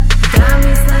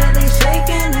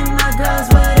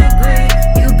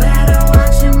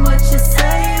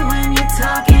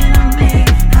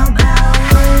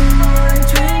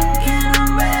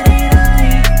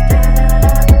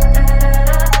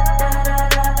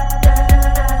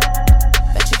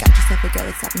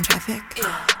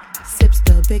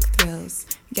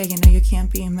Yeah, you know you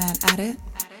can't be mad at it.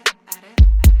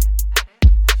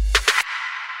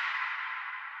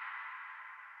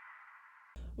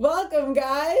 Welcome,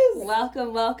 guys.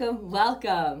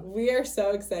 Welcome. We are so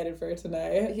excited for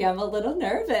tonight. Yeah, I'm a little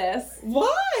nervous. Why?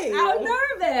 I'm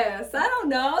nervous. I don't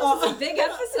know. This is a big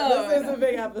episode. This is a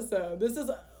big episode. This is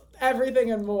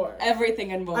everything and more.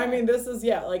 Everything and more. I mean, this is,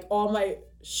 like all my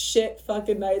shit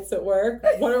fucking nights at work.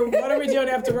 What are we doing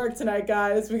after work tonight,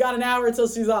 guys? We got an hour till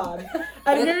she's on.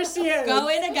 And here she is. Go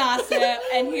into gossip,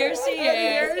 and here she is.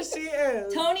 Here she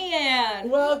is. TONIANN.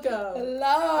 Welcome.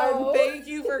 Hello. And thank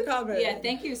you for coming. Yeah,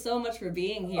 thank you so much for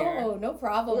being here. Oh, no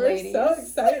problem, We're ladies. so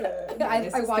excited. I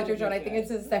watch your show and I think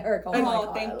it's hysterical. Oh, my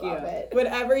God, thank I love you. it.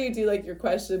 Whenever you do like your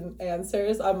question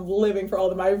answers, I'm living for all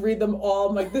of them. I read them all.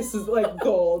 I'm like, this is like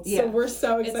gold. Yeah. So we're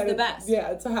so excited. It's the best.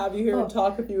 Yeah, to have you here and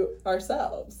talk with you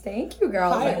ourselves. Thank you,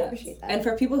 girls. Hi. I appreciate that. And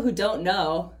for people who don't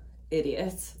know,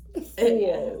 idiots.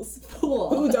 Fools.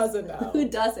 Who doesn't know? Who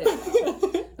doesn't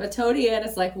know? But TONIANN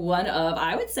is like one of,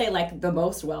 I would say, like the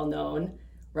most well-known,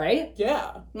 right?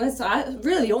 Yeah. That's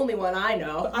really the only one I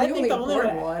know. I think the only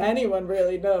important one anyone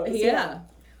really knows. Yeah.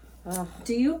 What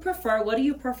do you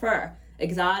prefer?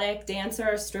 Exotic,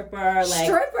 dancer, stripper, like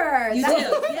Stripper. You That's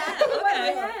do? what Yeah,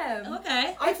 I am.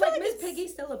 Okay. I feel like Miss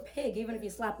Piggy's still a pig, even if you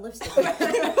slap lipstick.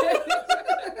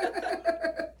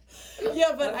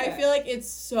 Yeah, but Okay. I feel like it's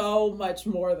so much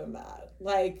more than that.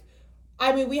 Like,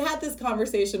 I mean, we had this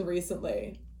conversation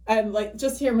recently, and like,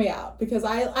 just hear me out, because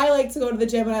I like to go to the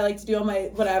gym and I like to do all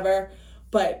my whatever,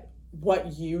 but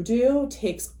what you do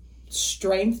takes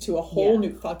strength to a whole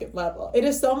new fucking level. It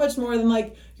is so much more than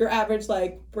like your average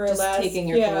like burlesque. Just taking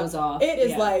your clothes off. It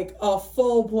is like a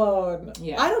full blown.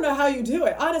 Yeah. I don't know how you do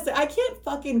it. Honestly, I can't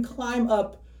fucking climb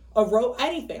up a rope,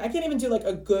 anything. I can't even do like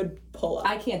a good pull up.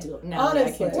 I can't do it. No,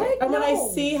 Honestly. I can't do it. And when I No.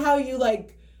 see how you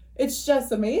like, it's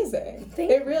just amazing.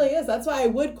 It really is. That's why I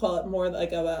would call it more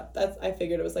like I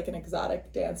figured it was like an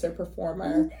exotic dancer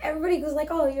performer. Everybody goes like,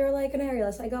 "Oh, you're like an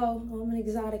aerialist." I go, "Well, I'm an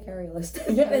exotic aerialist."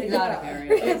 Yeah, Exotic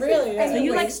area. It really is. So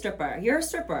you like stripper? You're a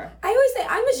stripper. I always say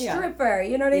I'm a Yeah. stripper.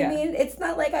 You know what Yeah. I mean? It's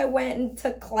not like I went and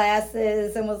took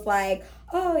classes and was like,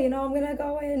 "Oh, I'm gonna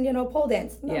go and pole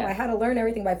dance." No, Yeah. I had to learn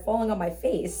everything by falling on my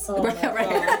face. Oh my Right.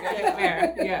 God.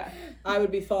 Fair. Yeah. I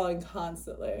would be falling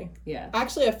constantly. Yeah.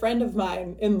 Actually, a friend of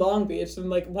mine in Long Beach,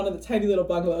 in like one of the tiny little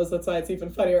bungalows, that's why it's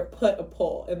even funnier, put a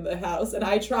pole in the house. And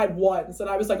I tried once, and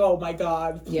I was like, oh my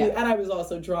God. Yeah. And I was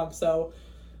also drunk, so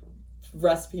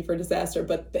recipe for disaster.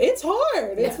 But it's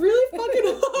hard. It's Yeah. really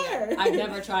fucking hard. I've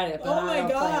never tried it, but Oh I my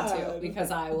don't plan God. to because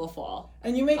I will fall.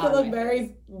 And you make it On look my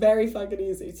very, very fucking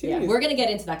easy, too. Yeah, we're gonna get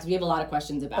into that because we have a lot of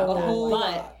questions about A that. whole But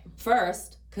lot.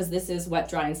 first, because this is wet,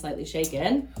 dry, and slightly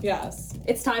shaken, Yes.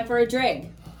 it's time for a drink.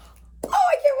 Oh,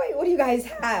 I can't wait. What do you guys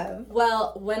have?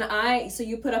 Well, so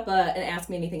you put up an Ask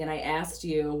Me Anything, and I asked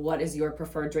you, what is your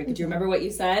preferred drink? Do you remember what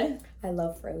you said? I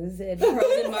love frozen.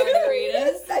 Frozen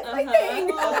margaritas? That's my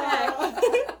thing.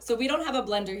 Okay. So we don't have a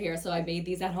blender here, so I made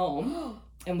these at home,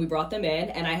 and we brought them in,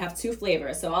 and I have two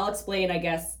flavors. So I'll explain, I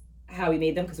guess, how we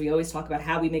made them, because we always talk about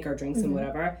how we make our drinks and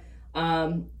whatever.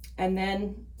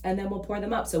 And then we'll pour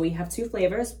them up. So we have two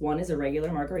flavors. One is a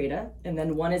regular margarita, and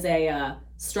then one is a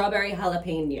strawberry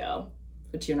jalapeno,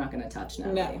 which you're not going to touch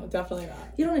now. No, definitely not.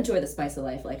 You don't enjoy the spice of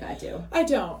life like I do. I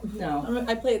don't. No.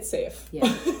 I play it safe. Yeah.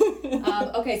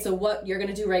 Okay, so what you're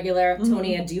going to do regular.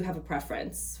 TONIANN, do you have a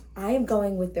preference? I am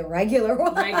going with the regular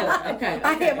one. Regular, okay.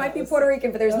 I might be Puerto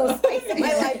Rican, but there's no spice in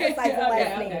my life besides the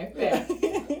last name.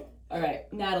 Yeah. All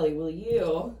right, Natalie, will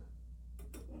you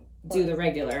do the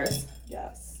regulars?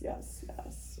 Yes.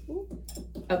 Ooh.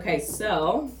 Okay,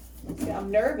 so Yeah,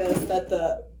 I'm nervous that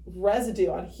the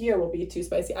residue on here will be too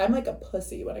spicy. I'm like a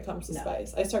pussy when it comes to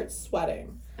spice. I start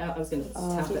sweating. I was going to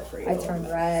tap it for you. I turned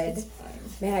red. It's fine.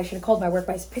 Man, I should have called my work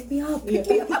vice. Pick me up. Pick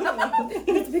me up.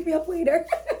 You have to pick me up later.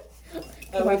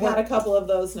 We've had a couple of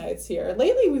those nights here.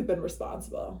 Lately, we've been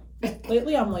responsible.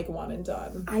 Lately, I'm like one and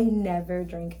done. I never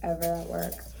drink ever at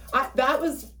work.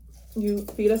 You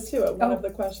feed us to it. One of the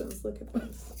questions. Look at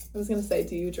this. I was going to say,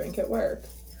 do you drink at work?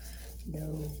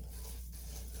 No.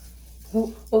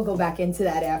 We'll go back into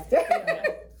that after.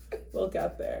 We'll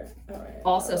get there. All right.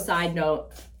 Also, side note,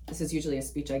 this is usually a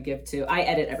speech I give to. I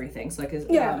edit everything, so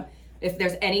if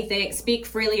there's anything, speak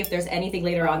freely. If there's anything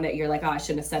later on that you're like, oh, I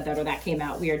shouldn't have said that, or that came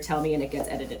out weird, tell me, and it gets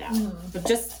edited out. But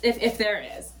just if there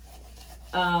is,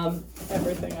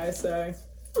 Everything I say.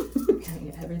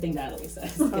 everything Natalie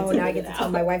says. Oh, now I get to tell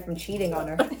my wife I'm cheating on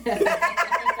her.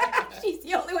 She's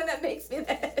the only one that makes me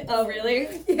that. Oh, really?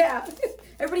 Yeah.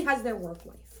 Everybody has their work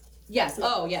life. Yes.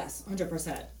 Oh, yes.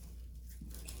 100%.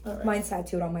 All right. Mine's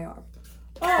tattooed on my arm.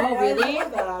 Oh, really? I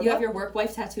love that. You have your work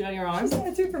wife tattooed on your arm? She's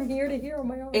tattooed from here to here on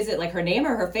my arm. Is it like her name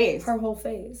or her face? Her whole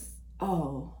face.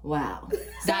 Oh, wow.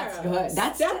 That's Sarah, good.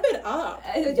 That's step it up.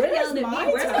 You're Where's yelling at me. my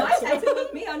Where's my tattoo? tattoo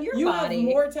with me on your You body? have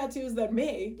more tattoos than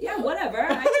me. Yeah, whatever.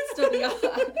 I can still be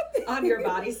on your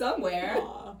body somewhere.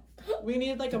 Aw. We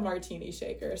need like a martini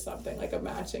shaker or something, like a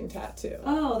matching tattoo.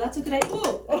 Oh, that's a good idea.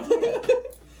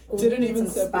 Ooh, Didn't we need even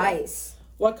some sip it. spice.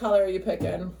 What color are you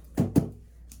picking? I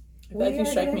feel like you We are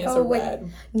strike gonna me as go a with-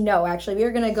 red. No, actually, we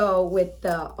are gonna go with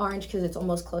the orange because it's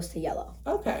almost close to yellow.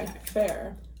 Okay,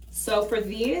 fair. So for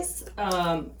these,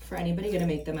 for anybody going to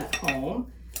make them at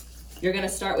home, you're going to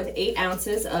start with 8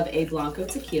 ounces of a Blanco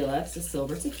tequila. It's a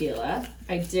silver tequila.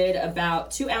 I did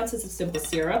about 2 ounces of simple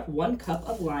syrup, 1 cup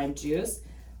of lime juice.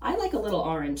 I like a little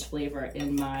orange flavor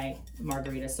in my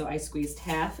margarita, so I squeezed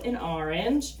half an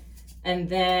orange. And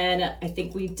then I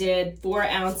think we did 4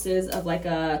 ounces of like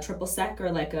a triple sec or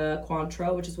like a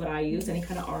Cointreau, which is what I use, any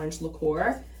kind of orange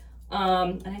liqueur.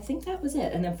 And I think that was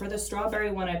it. And then for the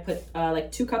strawberry one, I put like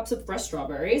 2 cups of fresh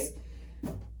strawberries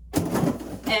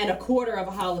and a quarter of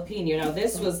a jalapeno. Now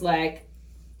this was like,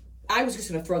 I was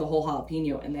just gonna throw the whole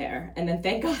jalapeno in there. And then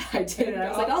thank God I didn't. I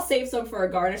was like, I'll save some for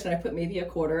a garnish, and I put maybe a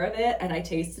quarter of it, and I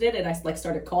tasted it and I like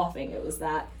started coughing. It was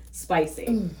that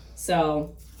spicy.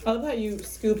 So I love how you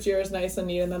scooped yours nice and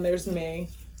neat, and then there's me.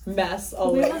 Mess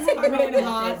always. Coming Coming in in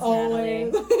hot hot,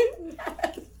 always.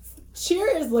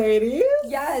 Cheers, ladies.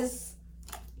 Yes.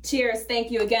 cheers.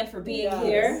 Thank you again for being Yes.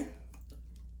 here.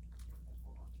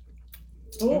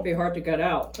 Ooh, It'd be hard to get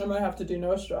out I might have to do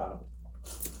no straw.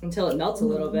 until it melts a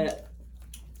little bit.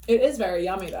 It is very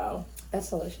yummy though. That's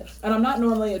delicious. And I'm not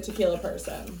normally a tequila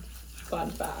person.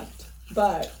 Fun fact.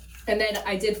 But And then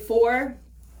I did 4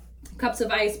 cups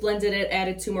of ice, blended it,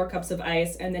 added 2 more cups of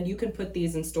ice, and then you can put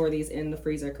these and store these in the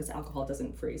freezer because alcohol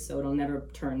doesn't freeze, so it'll never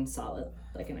turn solid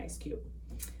like an ice cube.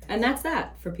 And that's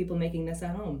that for people making this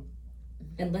at home.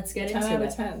 And let's get 10 into out it.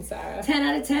 of 10, Sarah. 10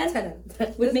 out of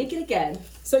 10? Would make it again.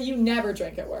 So you never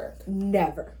drink at work?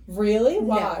 Never. Really?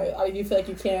 Why? Do you feel like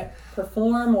you can't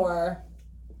perform or?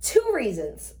 2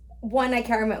 reasons. One, I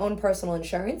carry my own personal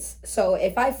insurance. So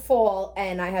if I fall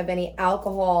and I have any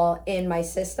alcohol in my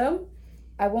system,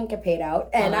 I won't get paid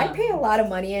out. And I pay a lot of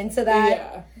money into that.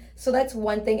 Yeah. So that's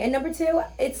one thing. And number 2,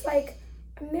 it's like,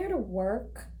 I'm there to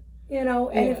work, you know?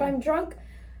 And if Yeah. I'm drunk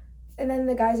and then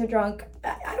the guys are drunk,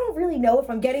 I don't really know if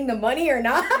I'm getting the money or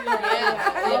not.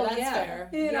 Oh, that's yeah. fair.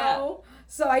 You know?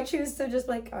 So I choose to just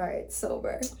like, all right,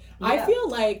 sober. I feel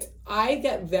like I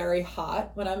get very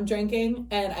hot when I'm drinking,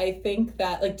 and I think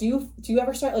that like, do you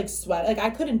ever start like sweat? Like I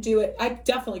couldn't do it. I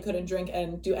definitely couldn't drink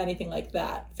and do anything like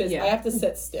that. Yeah. I have to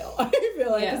sit still. I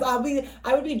feel like because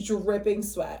I would be dripping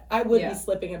sweat. I would be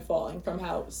slipping and falling from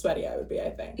how sweaty I would be.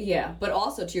 I think. Yeah, but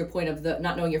also to your point of the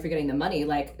not knowing you're forgetting the money,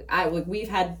 like we've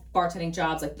had bartending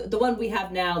jobs, like the one we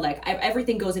have now, like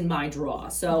everything goes in my draw,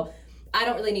 so I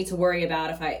don't really need to worry about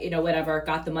if I, whatever,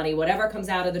 got the money, whatever comes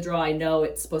out of the draw, I know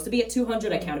it's supposed to be at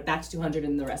 200, I count it back to 200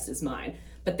 and the rest is mine.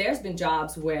 But there's been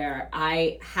jobs where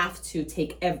I have to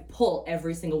pull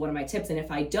every single one of my tips, and if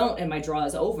I don't and my draw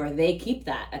is over, they keep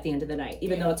that at the end of the night,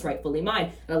 even though it's rightfully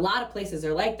mine. And a lot of places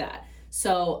are like that.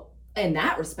 So in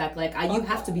that respect, like you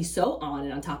have to be so on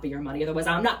and on top of your money, otherwise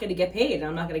I'm not going to get paid and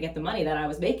I'm not going to get the money that I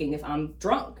was making if I'm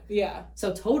drunk. Yeah.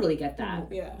 So totally get that.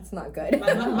 Yeah. It's not good.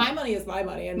 My money is my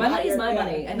money, and My money is my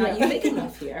money, and not you make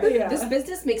enough here. Yeah. This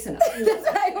business makes enough. That's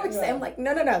what I always say. I'm like,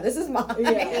 no, this is mine.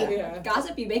 Yeah.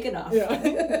 Gossip, you make enough. Yeah.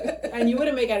 And you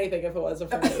wouldn't make anything if it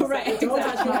wasn't for me. So Right, Don't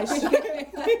touch my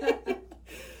shit.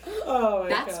 Oh my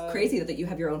That's God. crazy that you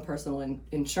have your own personal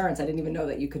insurance. I didn't even know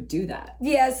that you could do that.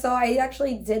 Yeah, so I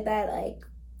actually did that like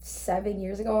 7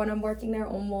 years ago, and I'm working there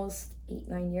almost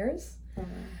 8-9 years.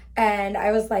 And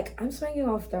I was like, I'm swinging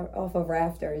off of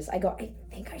rafters. I go, I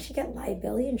think I should get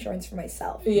liability insurance for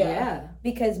myself. Yeah.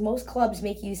 Because most clubs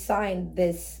make you sign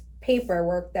this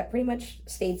paperwork that pretty much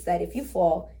states that if you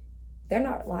fall, they're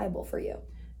not liable for you.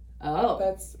 Oh.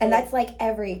 That's like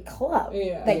every club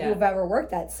that you've ever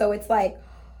worked at. So it's like,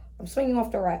 I'm swinging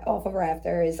off of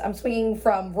rafters. I'm swinging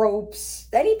from ropes,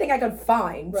 anything I could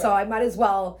find. Right. So I might as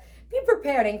well be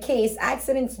prepared in case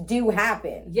accidents do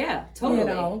happen. Yeah,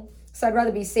 totally. So I'd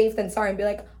rather be safe than sorry and be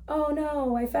like, oh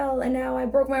no, I fell and now I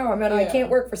broke my arm and I can't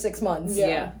work for 6 months.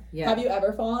 Yeah. Have you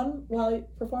ever fallen while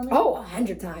performing? Oh,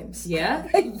 100 times. Yeah?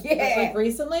 Yeah. Like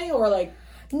recently or like?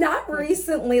 Not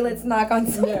recently. Let's knock on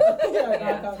some wood.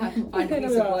 Find a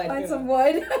piece of wood. Find some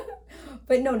wood.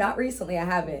 But no, not recently. I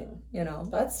haven't.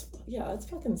 That's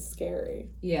fucking scary.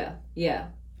 Yeah.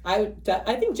 I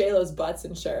think J-Lo's butt's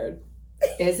insured.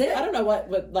 Is it? I don't know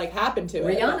what like happened to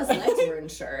it. Rihanna's legs were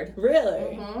insured.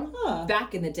 Really? Mhm. Huh.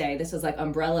 Back in the day, this was like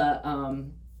umbrella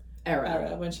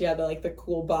era. when she had the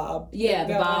cool bob. Yeah,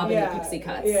 the going. bob and the pixie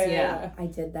cuts. Yeah. I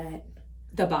did that.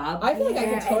 The bob. I feel like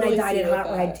I could totally and I dyed see it hot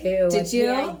that. red too. Did you?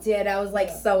 Yeah, I did. I was like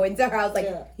so into her. I was like,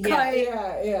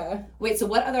 Yeah. Wait, so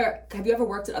what other, have you ever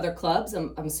worked at other clubs?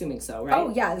 I'm assuming so, right? Oh,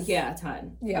 yes. Yeah, a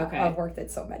ton. yeah, Okay. I've worked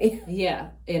at so many.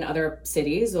 Yeah, in other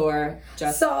cities or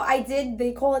just... So I did,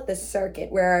 they call it the circuit,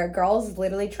 where girls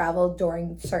literally travel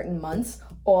during certain months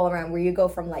all around, where you go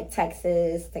from like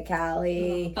Texas to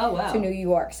Cali Oh, wow. to New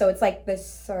York. So it's like this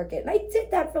circuit. And I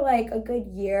did that for like a good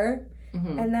year.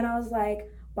 Mhm. And then I was like,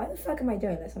 why the fuck am I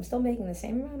doing this? I'm still making the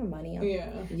same amount of money. Yeah.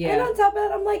 Yeah. And on top of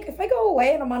it, I'm like, if I go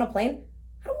away and I'm on a plane,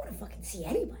 I don't want to fucking see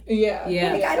anybody. Yeah.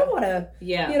 Yeah. Like, I don't want to,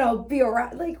 Yeah. be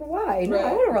around. Like, why? No, I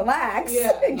Right. want to relax,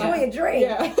 Yeah. enjoy a drink.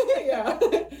 Yeah. Yeah.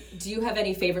 Do you have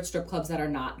any favorite strip clubs that are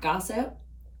not gossip?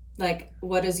 Like,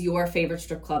 what is your favorite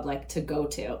strip club like to go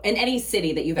to? In any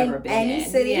city that you've In ever been any in?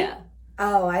 city? Yeah.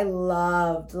 Oh, I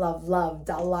loved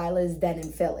Delilah's Den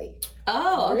in Philly.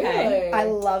 Oh, okay. Really? I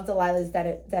love Delilah's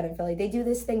Den in Philly. They do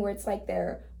this thing where it's like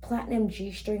their Platinum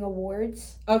G-String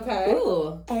Awards. Okay.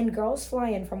 Ooh. And girls fly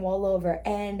in from all over.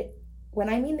 And when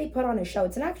I mean they put on a show,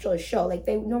 it's an actual show. Like,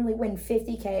 they normally win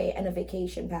 $50K and a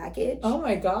vacation package. Oh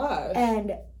my gosh.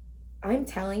 And I'm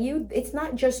telling you, it's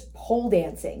not just pole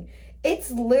dancing. It's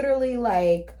literally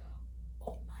like,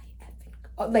 oh my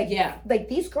effing, like, Yeah. like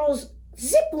these girls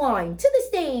zip line to the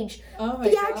stage, Oh my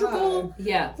theatrical, God.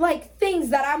 Yeah. like things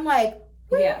that I'm like,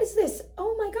 where is Yeah. this?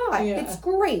 Oh my God, Yeah. it's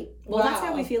great. Well, that's Wow.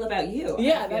 how we feel about you.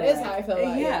 Yeah, I that feel is how I feel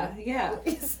about Yeah, yeah.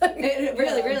 It's like, It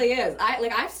really, really is.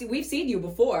 We've seen you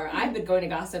before. I've been going to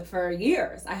gossip for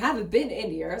years. I haven't been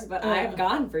in years, but I've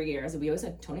gone for years. And we always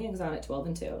said TONIANN's on at 12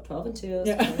 and 2. 12 and 2 is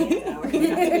Yeah. TONIANN's hour.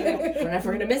 We're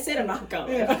never gonna miss it. I'm not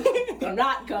going. Yeah. I'm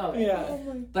not going. Yeah.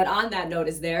 But on that note,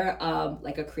 is there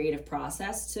like a creative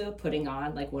process to putting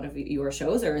on like one of your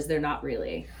shows, or is there not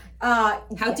really?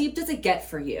 How deep does it get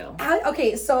for you?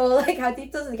 Okay, so like, how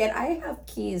deep does it get? I have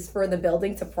keys for the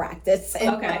building to practice.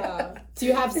 And Okay. Do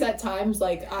you have set times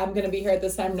like I'm gonna be here at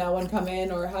this time, no one come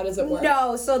in, or how does it work?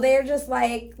 No, so they're just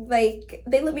like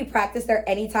they let me practice there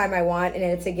anytime I want, and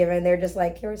it's a given. They're just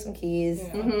like, here are some keys,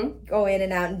 Yeah. Mm-hmm. go in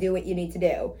and out and do what you need to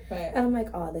do. Right. And I'm like,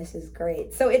 oh, this is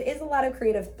great. So it is a lot of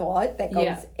creative thought that goes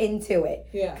Yeah. into it.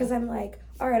 Yeah. Because I'm like,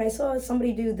 all right, I saw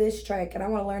somebody do this trick, and I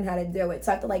want to learn how to do it.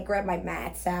 So I have to like grab my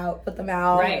mats out, put them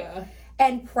out, Right. Yeah.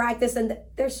 and practice. And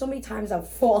there's so many times I've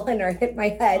fallen or hit my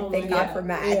head. Oh Thank my God God. for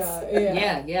mats.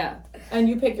 Yeah. Yeah. And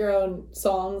you pick your own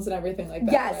songs and everything like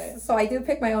that. Yes, Right? so I do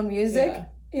pick my own music,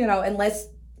 Yeah. Unless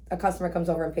a customer comes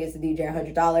over and pays the DJ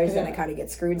 $100, then I Yeah. kind of get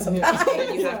screwed sometimes.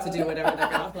 And you have to do whatever they're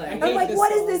gonna play. I'm like,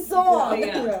 what is this song?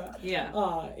 Yeah.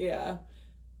 Yeah. Yeah.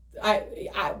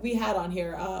 I we had on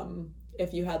here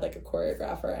if you had like a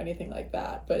choreographer or anything like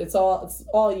that, but it's all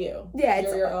you. Yeah, it's-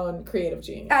 you're your own creative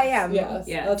genius. I am. Yes.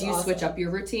 Yeah. That's Do you switch awesome. up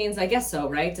your routines? I guess so,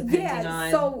 right? Depending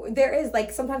on. So there is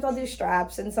like sometimes I'll do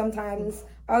straps and sometimes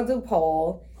I'll do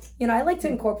pole. I like to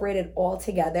incorporate it all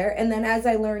together, and then as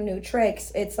I learn new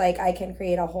tricks, it's like I can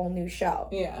create a whole new show.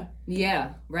 Yeah.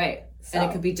 Yeah. Right. So, And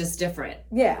it could be just different.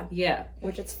 yeah, Yeah.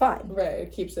 which it's fun. Right.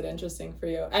 It keeps it interesting for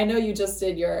you. I know you just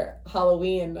did your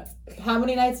Halloween. How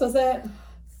many nights was it?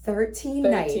 13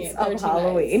 nights 13 of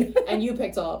Halloween. nights. And you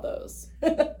picked all of those,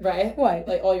 right? What?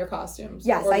 Like all your costumes.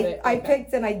 Yes, Or I okay.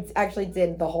 picked and I actually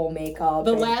did the whole makeup.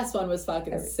 The and- last one was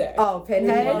fucking sick. Oh,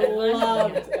 Pinhead? I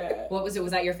loved it. What was it?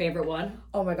 Was that your favorite one?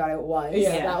 Oh my God, it was.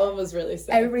 Yeah, Yeah. that one was really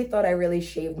sick. Everybody thought I really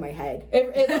shaved my head.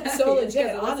 It's so Yeah, legit,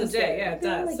 it was honestly. legit, yeah, it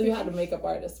does. So you had a makeup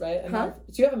artist, right? And Huh?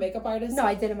 Do you have a makeup artist? No,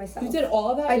 I did it myself. You did all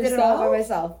of that I did it yourself? all by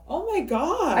myself. Oh my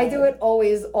god. I do it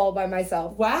always all by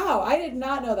myself. Wow, I did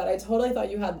not know that. I totally thought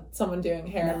you had someone doing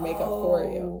hair and makeup for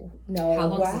you. No. How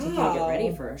long does it take you to get Wow.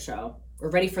 ready for a show? Or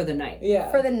ready for the night? Yeah.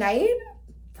 For the night,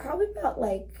 probably about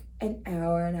like an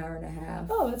hour and a half.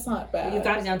 Oh, that's not bad. You've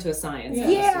got it down to a science. Yeah.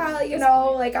 Yeah, you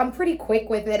know, like I'm pretty quick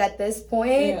with it at this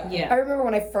point. Yeah. Yeah. I remember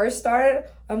when I first started,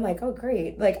 I'm like, oh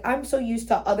great. Like I'm so used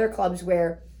to other clubs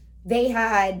where they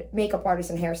had makeup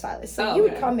artists and hairstylists. So Oh, you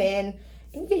would okay. come in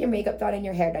and you get your makeup done and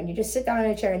your hair done. You just sit down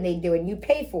in a chair and they do it and you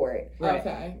pay for it. Right.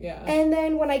 Okay, yeah. And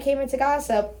then when I came into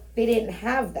gossip, they didn't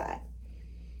have that.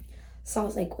 So I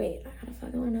was like, wait, I gotta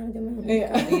fucking learn how to do my own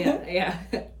makeup. Yeah.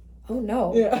 Yeah. Oh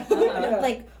no. Yeah. Uh-huh. I'm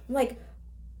like,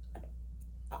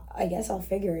 I guess I'll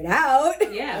figure it out.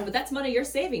 Yeah, but that's money you're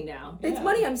saving now. It's Yeah.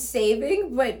 money I'm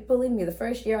saving, but believe me, the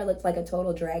first year I looked like a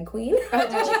total drag queen.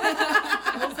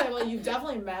 I would say, well, you've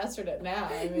definitely mastered it now.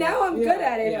 I mean, Now I'm yeah, good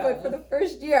at it, yeah. but for the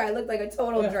first year I looked like a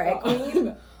total drag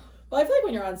queen. Well, I feel like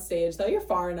when you're on stage, though, you're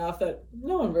far enough that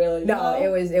no one really. No, you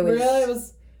know? it was really it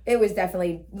was. it was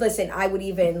definitely, listen, I would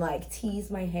even like tease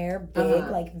my hair big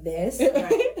Uh-huh. like this.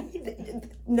 Right.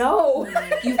 No.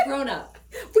 You've grown up.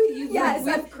 Yes,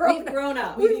 We've grown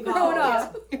up. We've grown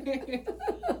up.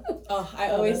 Oh, I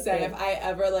always say if I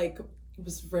ever like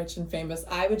was rich and famous,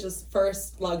 I would just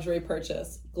first luxury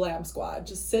purchase Glam Squad.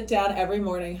 Just sit down every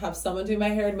morning, have someone do my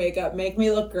hair and makeup, make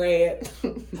me look great.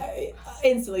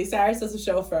 Instantly, Sarah says a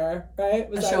chauffeur, right?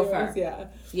 Was A that chauffeur. yours? Yeah.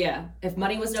 Yeah. If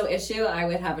money was no issue, I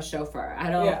would have a chauffeur. I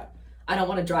don't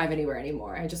want to drive anywhere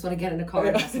anymore. I just want to get in a car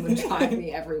and have someone drive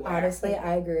me everywhere. Honestly,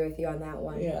 I agree with you on that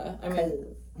one. Yeah. I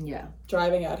mean, Yeah.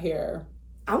 driving out here.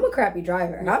 I'm a crappy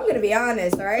driver. I'm gonna be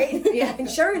honest, all right? Yeah.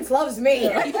 Insurance loves me.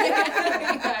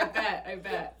 I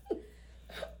bet.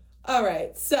 All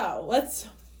right, so let's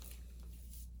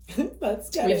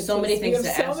get We have so into many this. things We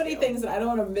have to so ask many you. things that I don't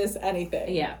want to miss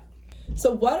anything. Yeah.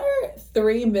 So what are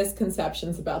 3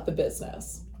 misconceptions about the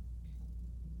business?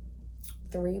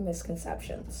 3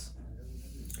 misconceptions.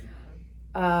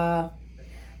 That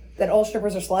all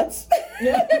strippers are sluts.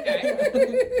 Yeah.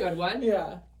 Okay. Good one.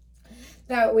 Yeah.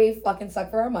 That we fucking suck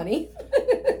for our money.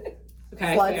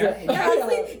 Okay. Sluts. Fair.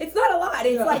 Honestly, it's not a lot.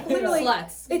 It's Yeah. like literally.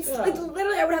 Sluts. It's Yeah.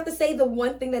 literally. I would have to say the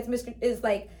one thing that's is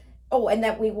like, oh, and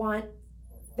that we want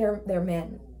their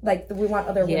men. Like we want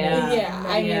other women. Yeah. Yeah.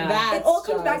 I mean, Yeah. that's It all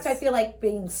comes back to I just- feel like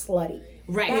being slutty.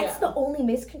 Right. That's the only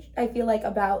I feel like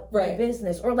about the Right.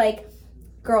 business, or like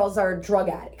girls are drug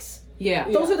addicts. Yeah.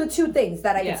 Those are the 2 things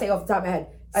that I Yeah. can say off the top of my head.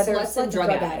 Either Sluts and drug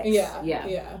addicts. Yeah. Yeah.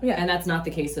 Yeah. And that's not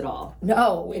the case at all.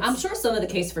 No, I'm sure some of the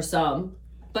case for some,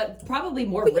 but probably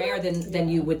more rare than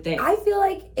you would think. I feel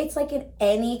like it's like in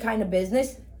any kind of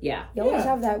business, Yeah. you always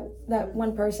Yeah. have that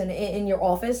one person in your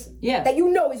office Yeah. that you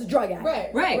know is a drug addict.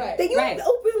 Right. Right. Right. That you Right.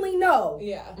 openly know.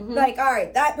 Yeah. Like, all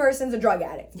right, that person's a drug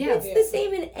addict. Yeah. It's the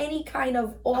same in any kind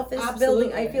of office Absolutely.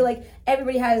 building. I feel like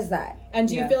everybody has that. And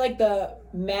do you Yeah. feel like the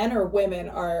men or women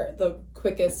are the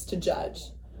quickest to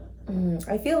judge?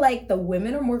 I feel like the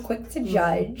women are more quick to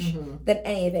judge than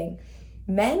anything.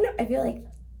 Men, I feel like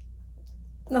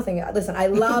nothing. Listen, I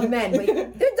love men, but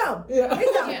they're dumb. Yeah.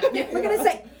 They're dumb. Yeah. We're gonna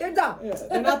say they're dumb. Yeah.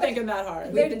 They're not thinking that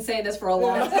hard. We've been saying this for a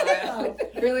long time. Yeah.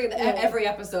 Really, every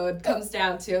episode comes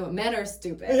down to men are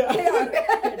stupid. Yeah. They are.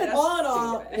 They're just All in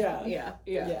all, stupid. yeah.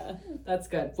 Yeah. Yeah. That's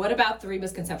good. What about 3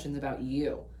 misconceptions about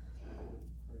you?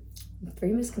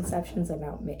 3 misconceptions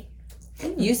about me.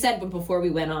 You said before we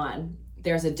went on,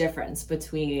 there's a difference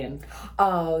between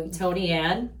Oh,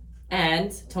 TONIANN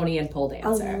and TONIANN pole a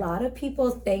dancer. lot of people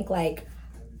think like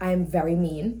I'm very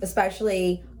mean,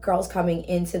 especially girls coming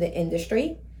into the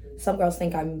industry. Some girls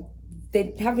think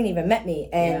they haven't even met me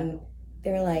and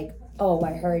they're like, oh,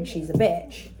 I heard she's a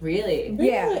bitch. Really?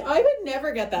 Yeah. Really? I would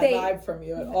never get that They- vibe from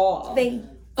you at all.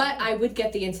 But I would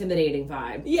get the intimidating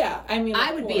vibe. Yeah, I mean, I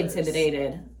of would be course.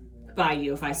 intimidated by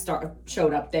you if I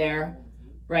showed up there,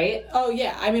 right? Oh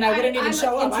yeah, I mean, I wouldn't even I'm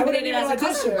show up. I wouldn't intimidated even as a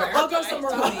audition. customer. I'll go Right,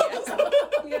 somewhere TONIANN. else.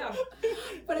 Yeah.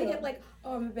 But I get like,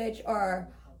 oh, I'm a bitch, or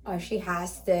she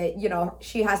has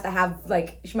to have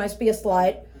like, she must be a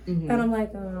slut. And I'm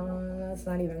like, oh, that's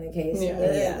not even the case.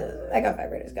 Yeah. I got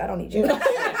 5 ratings. I don't need you.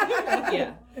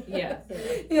 Yeah. Yeah.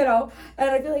 You know, and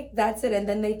I feel like that's it. And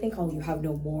then they think, oh, you have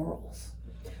no morals.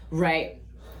 Right.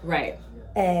 Right.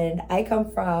 And I come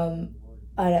from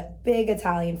a big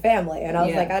Italian family, and I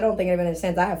was Yeah. like, I don't think anyone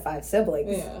understands. I have 5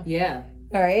 siblings. Yeah. Yeah.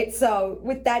 All right. So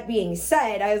with that being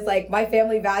said, I was like, my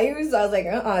family values, I was like,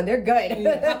 they're good.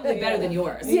 Probably better than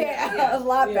yours. Yeah, a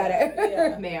lot better.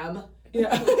 Yeah. Ma'am.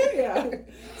 Yeah. Yeah.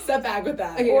 Step back with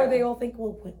that. Or they all think,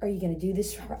 well, what, are you going to do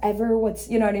this forever?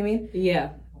 You know what I mean?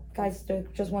 Yeah. Guys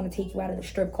just want to take you out of the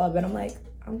strip club, and I'm like,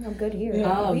 I'm good here.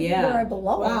 Yeah. Oh, Leave me yeah. where I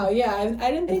belong. Wow. Yeah. I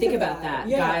didn't think, Think of about that,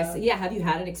 Yeah. guys. Yeah, have you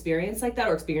had an experience like that,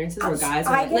 or experiences where guys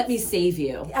are I like, get- let me save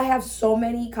you? I have so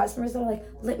many customers that are like,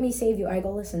 let me save you. I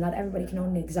go, listen, not everybody can own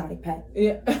an exotic pet.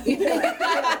 Yeah. Yeah.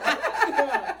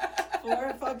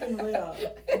 For fucking real.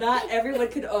 Not everyone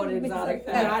could own an exotic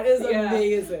pet. That is Yeah.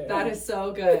 amazing. That is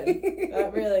so good.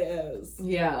 That really is.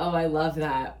 Yeah. Oh, I love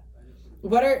that.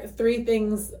 What are 3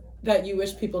 things that you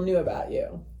wish people knew about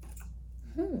you?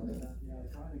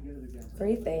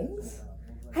 3 things?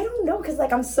 I don't know, because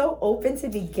like I'm so open to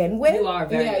begin with. You are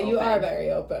very You open. are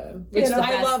very open. It's Which the I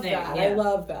best love thing, that. yeah. I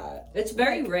love that. It's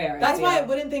very rare. That's why I Yeah.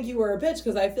 wouldn't think you were a bitch,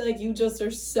 because I feel like you just are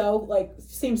so like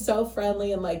seem so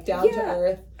friendly and like down to Yeah.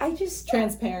 earth, I just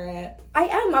transparent. I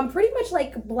am. I'm pretty much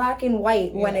like black and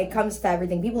white when Yeah. it comes to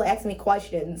everything. People ask me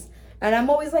questions, and I'm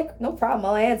always like, no problem,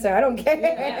 I'll answer. I don't care.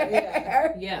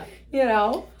 Yeah, Yeah. You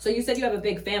know? So you said you have a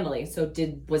big family. So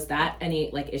was that any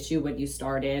like issue when you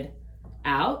started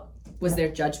out? Was there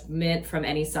judgment from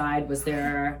any side? Was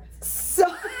there So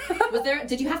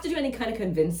did you have to do any kind of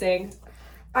convincing?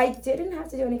 I didn't have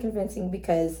to do any convincing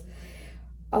because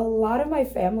a lot of my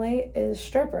family is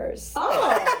strippers.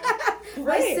 Oh,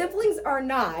 My siblings are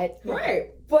not.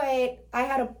 Right. But I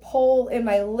had a pole in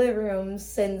my living room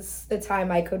since the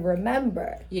time I could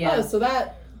remember. Yeah. Oh, so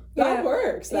that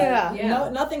works. Yeah. No,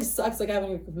 nothing sucks like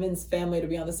having to convince family to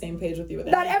be on the same page with you. With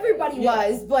Not anything. everybody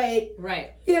was, but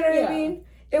Right. you know what I mean?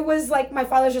 It was like my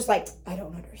father's just like, I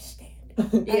don't understand.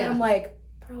 And I'm like,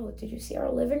 bro, did you see our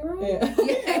living room?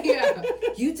 Yeah.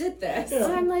 You did this. And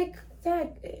I'm like,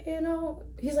 Dad, you know,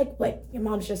 he's like, what? Your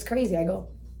mom's just crazy. I go,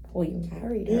 well, you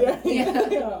married her. Right.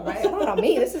 It's not on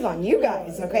me. This is on you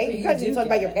guys, okay? You guys need to talk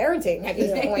about your parenting at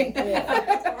this point.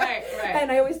 Right.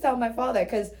 And I always tell my father,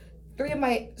 because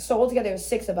so altogether there was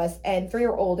 6 of us, and 3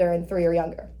 are older and 3 are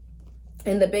younger.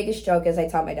 And the biggest joke is I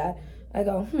tell my dad, I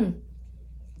go,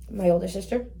 my older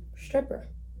sister, stripper.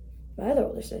 My other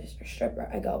older sister, stripper.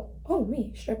 I go, oh,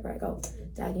 me, stripper. I go,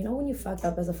 Dad, you know when you fucked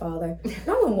up as a father?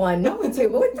 Not when 1, not when 2,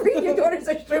 but when 3 of your daughters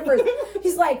are strippers.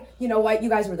 He's like, you know what? You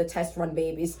guys were the test run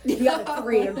babies. The other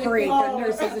 3 are great. They're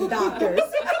nurses and doctors.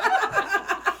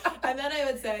 And then I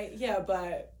would say, yeah,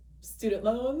 but student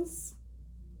loans?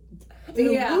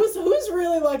 Yeah. Who's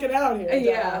really looking out here?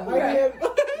 Yeah. Dad? I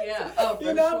mean, Yeah. Oh, for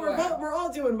you know, sure. we're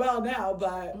all doing well now,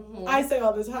 but I say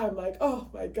all the time, like, oh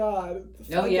my God.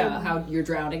 Oh yeah, how you're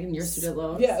drowning in your student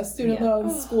loans. Yeah, student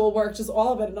loans, schoolwork, just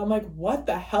all of it. And I'm like, what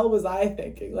the hell was I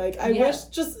thinking? Like, I wish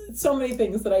just so many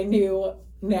things that I knew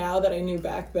now that I knew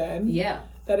back then. Yeah.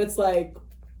 That it's like,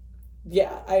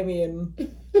 yeah, I mean,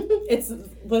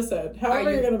 listen,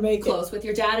 however you're going to make close with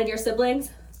your dad and your siblings?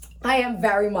 I am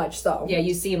very much so. Yeah,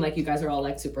 you seem like you guys are all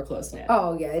like super close now.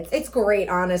 Oh yeah, it's great,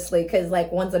 honestly, because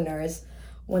like one's a nurse,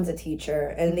 one's a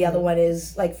teacher, and the other one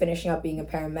is like finishing up being a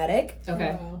paramedic.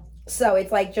 Okay. So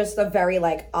it's like just a very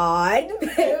like odd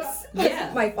mix.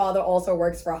 Yeah. My father also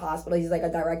works for a hospital. He's like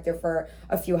a director for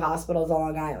a few hospitals on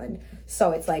Long Island.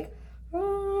 So it's like,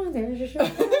 oh, there's your show.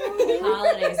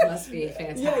 Holidays must be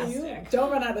fantastic. Yeah, you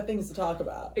don't run out of things to talk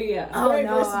about. Yeah. Very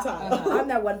no, versatile. I'm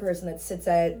that one person that sits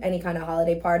at any kind of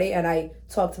holiday party and I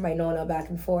talk to my nonna back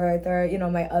and forth, or you know,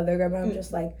 my other grandma. I'm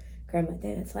just like, Grandma,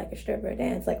 dance like a stripper,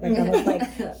 dance like my grandma's like,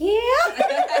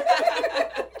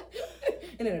 yeah.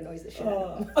 And it annoys the shit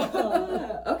out of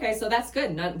them. Okay, so that's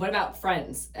good. What about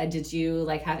friends? Did you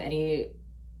like have any,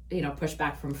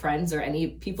 pushback from friends or any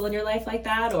people in your life like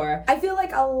that, or? I feel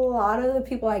like a lot of the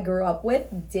people I grew up with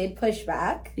did push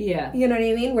back. Yeah. You know what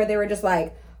I mean? Where they were just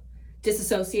like,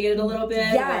 disassociated a little bit?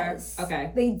 yes. Or?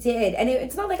 Okay. They did. And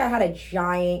it's not like I had a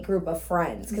giant group of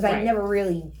friends, because I Right. never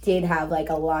really did have like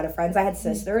a lot of friends. I had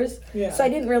sisters, Yeah. so I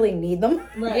didn't really need them.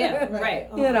 Right. Yeah, right.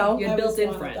 You know? You I had was built-in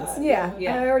one of friends. that. Yeah,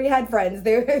 Yeah. I already had friends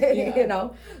there, Yeah. you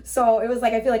know. So it was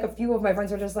like, I feel like a few of my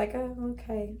friends were just like, oh,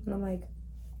 okay. And I'm like,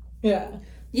 Yeah.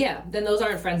 Yeah, then those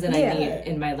aren't friends that Yeah. I need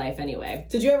in my life anyway.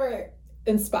 Did you ever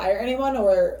inspire anyone,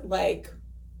 or like,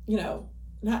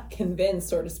 not convince,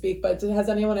 so to speak, but has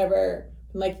anyone ever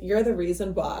been like, you're the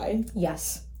reason why?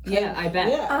 yes. Yeah, I bet.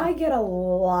 Yeah. I get a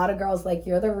lot of girls like,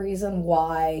 you're the reason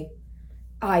why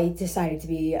I decided to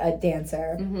be a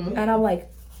dancer. Mm-hmm. And I'm like,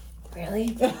 really?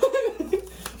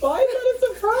 Why is that a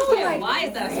surprise? Yeah, like, why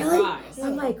is that a really? surprise?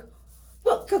 I'm like,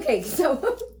 well, okay,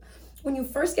 so when you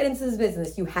first get into this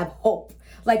business, you have hope.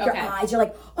 Like your Okay. eyes, you're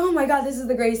like, oh my God, this is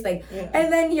the greatest thing. Yeah.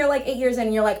 And then you're like 8 years in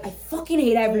and you're like, I fucking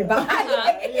hate everybody.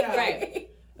 Yeah. Right.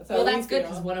 That's how Well, we that's good, feel.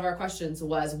 because one of our questions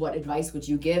was, what advice would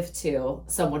you give to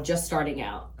someone just starting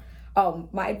out?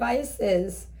 My advice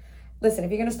is, listen, if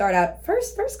you're gonna start out,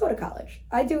 first go to college.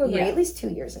 I do agree, Yeah. at least 2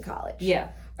 years in college. Yeah.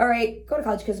 All right, go to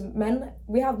college, because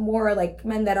we have more like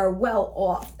men that are well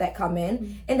off that come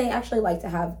in and they actually like to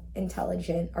have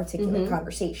intelligent, articulate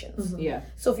conversations. Yeah.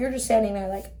 So if you're just standing there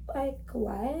like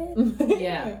what?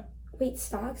 Yeah. Wait,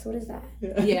 stocks? What is that?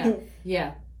 Yeah.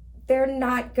 Yeah. You're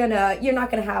not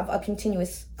gonna have a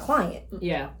continuous client.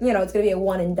 Yeah. It's gonna be a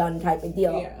one and done type of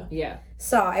deal. Yeah. Yeah.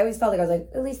 So I always tell the guys, like,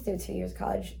 at least do 2 years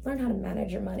college. Learn how to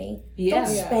manage your money. Yeah.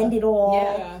 Don't Yeah. spend it all.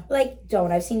 Yeah. Like,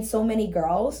 don't. I've seen so many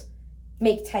girls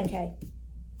make 10K.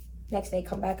 Next day,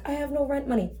 come back. I have no rent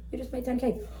money. You just made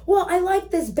 10K. Well, I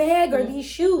like this bag or these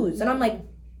shoes. And I'm like,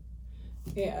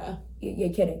 Yeah.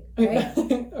 you're kidding, right?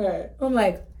 Right. I'm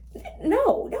like,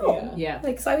 no. Yeah. Yeah.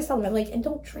 Like, so I always tell them, I'm like, and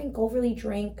don't overly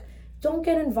drink. Don't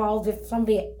get involved if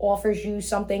somebody offers you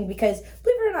something, because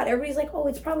believe it or not, everybody's like, oh,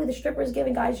 it's probably the strippers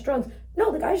giving guys drugs.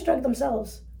 No, the guys drug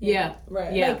themselves. Yeah.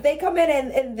 Right. Yeah. Like, they come in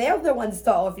and they're the ones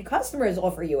to offer you. Customers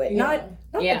offer you it, not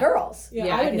Yeah. the girls. Yeah,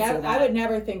 Yeah, I I would can see never. that. I would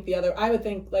never think the other. I would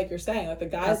think, like you're saying, like the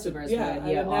guys. Customers I would,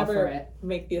 would offer never it.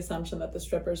 make the assumption that the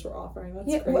strippers were offering. That's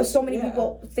Yeah, crazy. well, so many Yeah.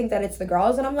 people think that it's the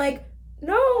girls, and I'm like,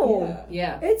 no,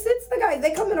 Yeah. Yeah. it's the guys. They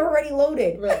come in already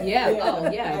loaded. Right. Yeah. Oh,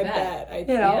 yeah, I bet. I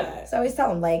You know, bet. so I always tell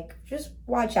them, like, just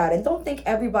watch out and don't think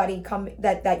everybody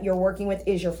that you're working with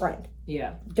is your friend.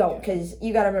 Yeah. Don't, because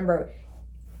you got to remember,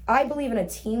 I believe in a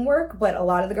teamwork, but a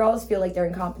lot of the girls feel like they're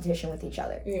in competition with each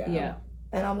other. Yeah.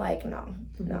 And I'm like,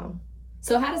 no.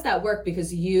 So how does that work?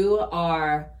 Because you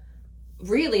are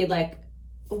really like,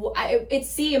 it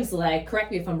seems like,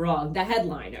 correct me if I'm wrong, the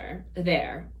headliner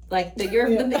there. Like, you're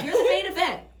the main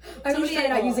event. I'm just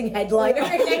not using headliner.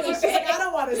 I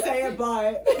don't want to say it,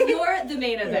 but You're the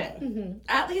main event.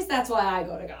 At least that's why I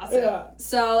go to gossip. Yeah.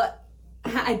 So,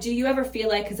 do you ever feel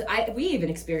like, because we even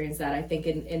experienced that, I think,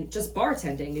 in just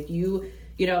bartending. If you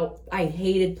know, I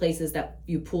hated places that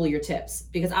you pool your tips,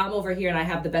 because I'm over here and I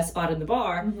have the best spot in the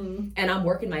bar, and I'm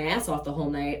working my ass off the whole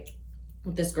night.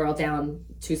 This girl down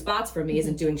 2 spots from me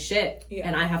isn't doing shit,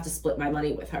 and I have to split my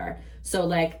money with her. So,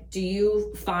 like, do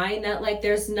you find that, like,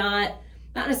 there's not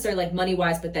necessarily like money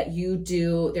wise, but that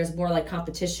there's more like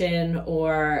competition,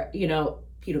 or you know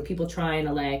people trying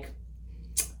to, like,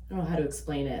 I don't know how to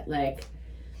explain it, like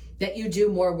that you do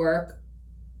more work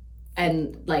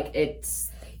and like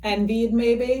it's envied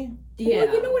maybe? Well,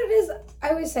 you know what it is? I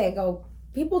always say,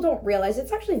 people don't realize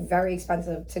it's actually very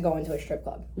expensive to go into a strip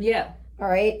club. Yeah. All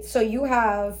right. So you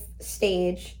have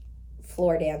stage,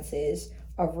 floor dances,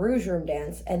 a rouge room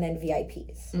dance, and then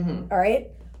VIPs. All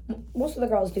right. Most of the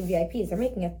girls do VIPs. They're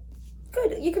making it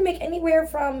good. You can make anywhere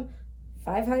from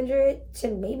 500 to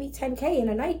maybe 10K in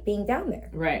a night being down there.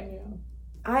 Right.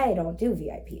 I don't do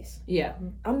VIPs. Yeah.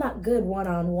 I'm not good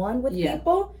one-on-one with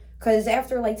people, because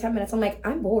after like 10 minutes, I'm like,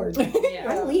 I'm bored.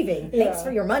 I'm leaving. Thanks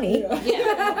for your money. Right.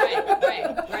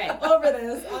 Over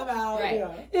this, I'm out. Right.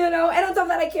 You know, and on top of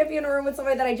that, I can't be in a room with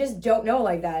somebody that I just don't know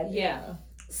like that. Yeah.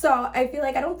 So I feel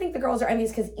like I don't think the girls are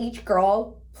envious, because each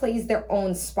girl plays their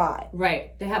own spot.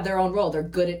 Right. They have their own role. They're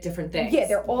good at different things. Yeah,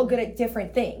 they're all good at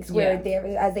different things. Where there,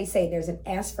 as they say, there's an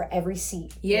ass for every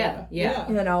seat. Yeah.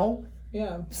 You know?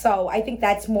 Yeah. So I think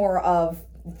that's more of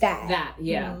that.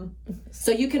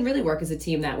 So you can really work as a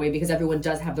team that way, because everyone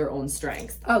does have their own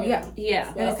strengths. Oh, yeah.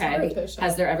 Yeah. That's Okay. great.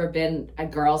 Has there ever been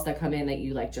girls that come in that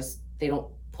you like just, they don't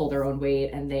pull their own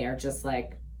weight and they are just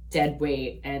like dead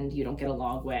weight and you don't get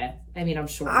along with? I mean, I'm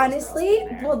sure. Honestly,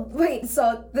 well, wait.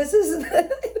 So this is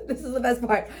this is the best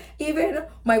part. Even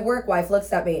my work wife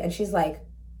looks at me and she's like,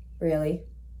 "Really?"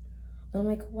 I'm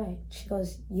like, "What?" She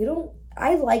goes, "You don't."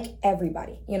 I like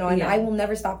everybody, you know, and I will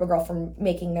never stop a girl from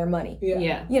making their money.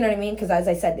 Yeah. You know what I mean? Because as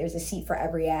I said, there's a seat for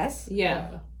every ass.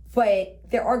 Yeah. But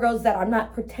there are girls that I'm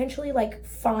not potentially like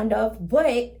fond of, but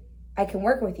I can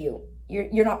work with you.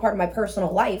 You're not part of my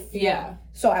personal life. Yeah.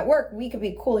 So at work, we could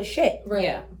be cool as shit. Right.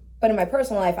 Yeah. But in my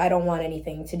personal life, I don't want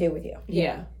anything to do with you.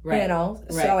 Yeah. Right. You know?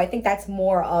 Right. So I think that's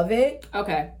more of it.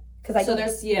 Okay. So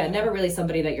there's, never really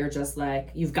somebody that you're just like,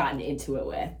 you've gotten into it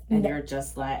with, and you're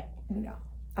just like. No.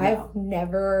 I've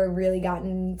never really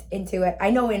gotten into it.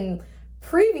 I know in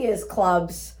previous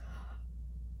clubs,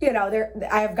 you know,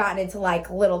 I've gotten into like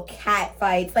little cat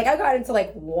fights. Like I got into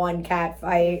like one cat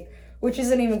fight, which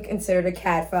isn't even considered a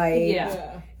cat fight.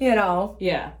 Yeah. You know?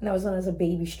 Yeah. And that was when I was a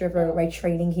baby stripper with my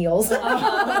training heels.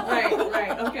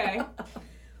 Right, okay.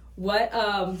 What,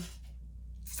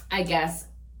 I guess,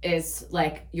 is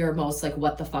like your most like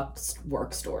what the fuck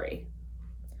work story?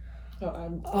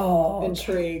 I'm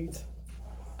intrigued.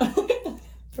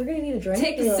 We're gonna need a drink.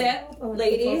 Take a sip,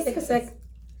 ladies. Take a sip.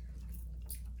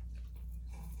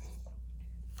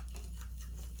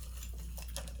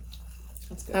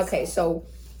 That's good. Okay, so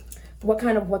what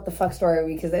kind of what the fuck story are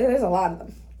we? Because there's a lot of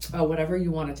them. Oh, whatever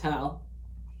you want to tell.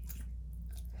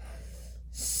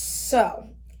 So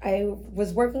I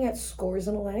was working at Scores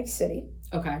in Atlantic City.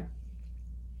 Okay.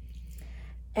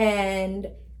 And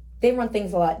they run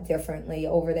things a lot differently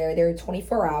over there. They're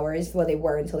 24 hours. Well, they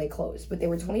were until they closed, but they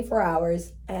were 24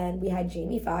 hours. And we had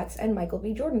Jamie Foxx and Michael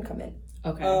B. Jordan come in.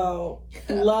 Okay. Oh,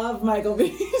 love Michael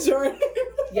B. Jordan.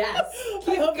 Yes.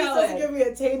 I hope this doesn't give me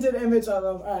a tainted image of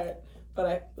him. All right.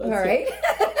 But All right.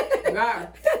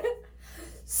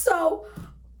 So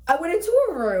I went into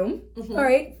a room. Mm-hmm. All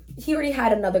right. He already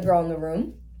had another girl in the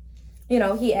room. You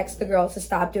know, he asked the girl to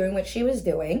stop doing what she was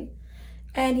doing.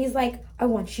 And he's like, "I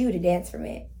want you to dance for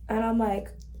me." And I'm like,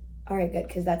 all right, good,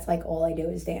 because that's like all I do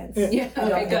is dance. Yeah,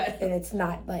 okay, good. And it's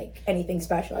not like anything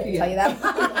special, I can tell you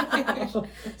that.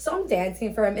 So I'm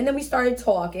dancing for him. And then we started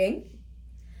talking.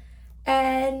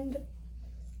 And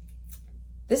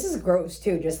this is gross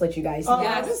too, just to let you guys know.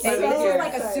 Yes, This is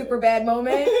like a super bad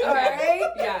moment. All right?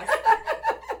 Yes.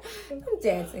 I'm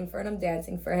dancing for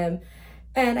him.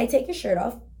 And I take his shirt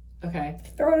off, Okay.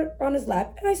 throw it on his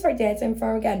lap, and I start dancing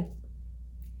for him again.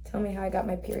 Tell me how I got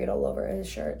my period all over his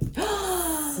shirt.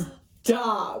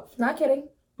 Stop. Not kidding.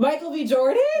 Michael B.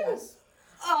 Jordan? Yes.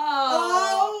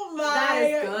 Oh my That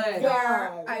is good.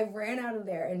 God. I ran out of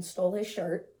there and stole his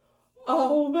shirt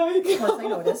Oh my God. once I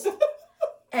noticed.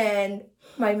 and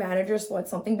my manager thought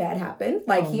something bad happened.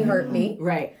 Like, he hurt me.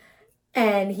 Right.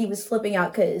 And he was flipping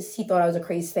out because he thought I was a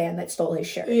crazy fan that stole his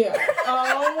shirt. Yeah.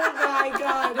 Oh my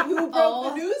God. Who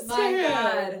broke the news to him?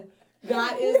 God.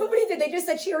 That is. Nobody did. They just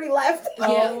said she already left.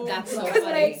 Yeah, that's so Because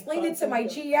when I funny. explained it to my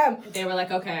GM, They were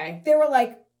like, okay. they were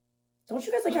like, don't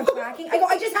you guys like have tracking? I go,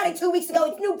 I just had it 2 weeks ago.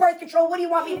 It's new birth control. What do you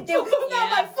want me to do? It's not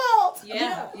my fault.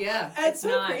 Yeah. It's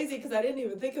so crazy because I didn't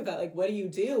even think of that. Like, what do you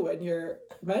do when you're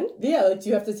Yeah, like, do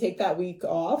you have to take that week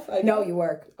off? No, you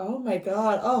work. Oh my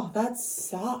God. Oh, that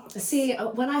sucks. See,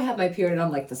 when I have my period,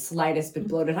 I'm like the slightest bit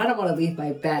bloated. I don't want to leave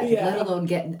my bed, let alone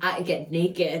get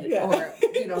naked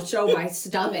or show my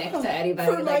stomach to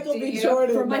anybody. For Michael B.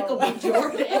 Jordan. For Michael B.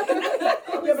 Jordan.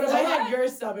 Yeah, but if I had your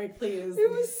stomach, please. It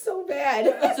was so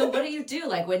bad. So what do you do?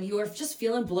 Like when you're just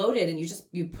feeling bloated and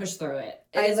you push through it?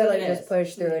 I literally just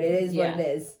push through it. It is what it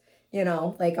is.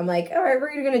 Like, I'm like, all right,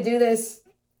 we're going to do this.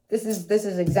 This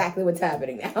is exactly what's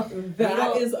happening now.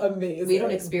 That is amazing. We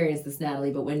don't experience this,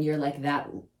 Natalie, but when you're like that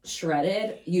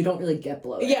shredded, you don't really get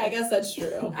bloated. Yeah, I guess that's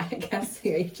true. I guess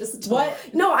you just What?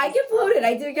 No, I get bloated.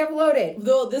 I do get bloated.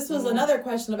 Though this was another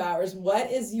question of ours. What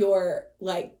is your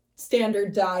like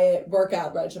standard diet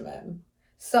workout regimen?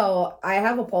 So I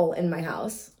have a pole in my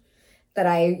house that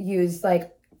I use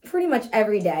like pretty much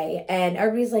every day, and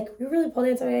everybody's like, "You really pole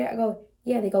dance today?" I go,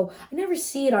 "Yeah." They go, "I never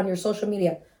see it on your social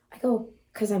media." I go,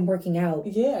 "Cause I'm working out."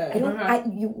 Yeah. I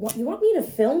don't. You want me to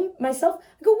film myself?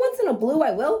 I go, once in a blue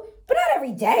I will, but not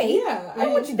every day. Yeah, I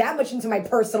don't want you that much into my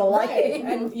personal life.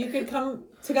 And you could come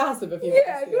to gossip if you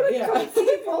Yeah, if you want to come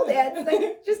see pole dance,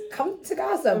 like just come to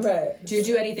gossip. Right. Do you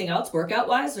do anything else workout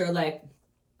wise, or like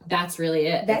that's really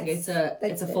it? It's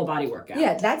a full body workout.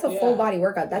 Yeah, that's a full body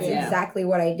workout. That's exactly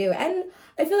what I do, and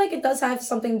I feel like it does have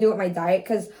something to do with my diet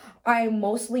because I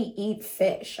mostly eat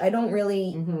fish. I don't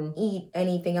really eat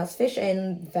anything else. Fish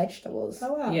and vegetables.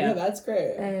 Oh wow, yeah, that's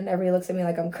great. And everybody looks at me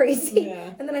like I'm crazy.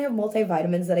 Yeah. And then I have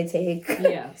multivitamins that I take.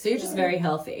 Yeah, so you're just very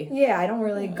healthy. Yeah, I don't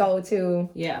really go to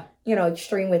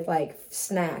extreme with like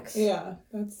snacks. Yeah,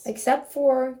 that's except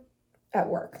for at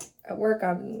work. At work,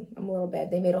 I'm a little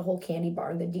bad. They made a whole candy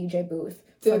bar in the DJ booth.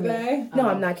 Did they? No,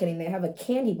 I'm not kidding. They have a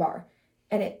candy bar,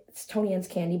 and it's TONIANN's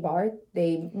candy bar.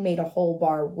 They made a whole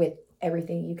bar with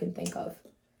everything you can think of.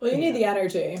 Well, you need the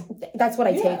energy. That's what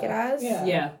I take it as.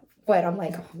 Yeah. But I'm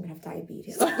like, I'm gonna have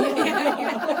diabetes. The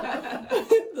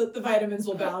vitamins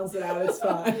will balance it out. It's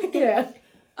fine. Yeah.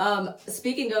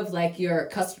 Speaking of like your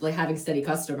like having steady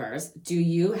customers, do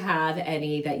you have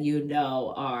any that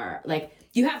are like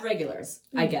you have regulars,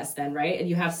 I guess then, right? And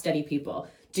you have steady people.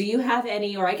 Do you have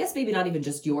any, or I guess maybe not even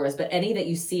just yours, but any that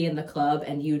you see in the club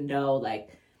and like,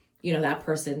 that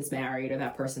person's married or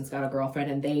that person's got a girlfriend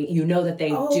and they, that they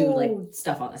do like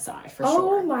stuff on the side for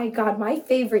sure. Oh my God, my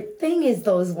favorite thing is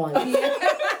those ones.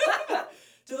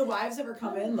 Do the wives ever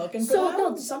come in looking for them?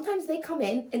 No, sometimes they come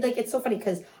in and like, it's so funny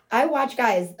because I watch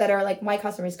guys that are like my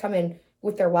customers come in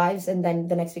with their wives and then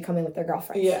the next week come in with their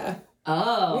girlfriends. Yeah.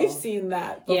 Oh. We've seen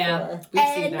that before. Yeah, we've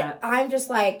seen that. I'm just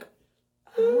like,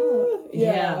 oh.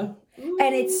 Yeah.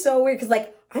 And it's so weird because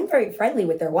like I'm very friendly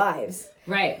with their wives.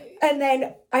 Right. And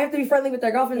then I have to be friendly with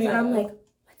their girlfriends and I'm like,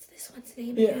 what's this one's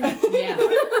name again? Yeah.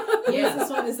 Who is this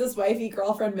one? Is this wifey,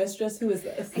 girlfriend, mistress? Who is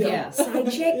this? Yeah.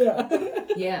 Side chick?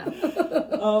 Yeah.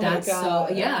 Oh That's my God.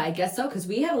 so, yeah, I guess so. Because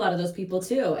we have a lot of those people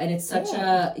too. And it's such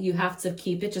you have to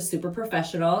keep it just super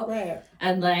professional. Right.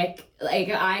 And like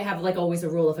I have like always a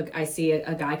rule if I see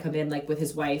a guy come in like with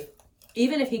his wife,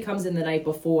 even if he comes in the night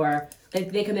before,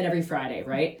 like they come in every Friday,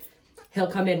 right? He'll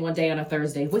come in one day on a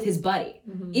Thursday with his buddy.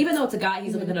 Even though it's a guy,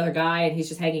 he's with another guy and he's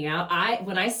just hanging out.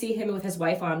 When I see him with his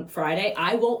wife on Friday,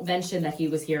 I won't mention that he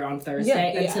was here on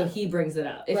Thursday until he brings it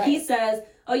up. If he says,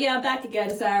 "Oh yeah, I'm back again,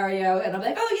 Sario," and I'm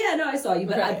like, "Oh yeah, no, I saw you,"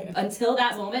 but until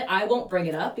that moment, I won't bring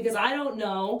it up because I don't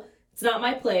know. It's not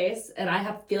my place, and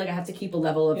feel like I have to keep a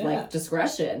level of like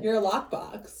discretion. You're a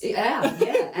lockbox. Yeah,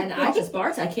 and I just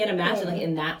bartend. I can't imagine like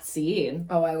in that scene.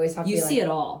 Oh, I always have to You be see like, it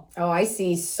all. Oh, I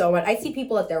see so much. I see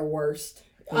people at their worst.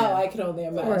 Oh, I can only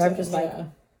imagine. Or I'm just like,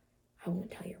 I won't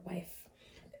tell your wife.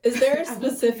 Is there a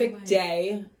specific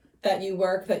day that you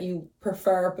work that you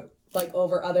prefer like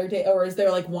over other day, or is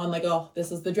there like one like, oh, this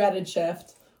is the dreaded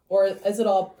shift? Or is it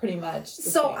all pretty much the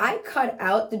So same? I cut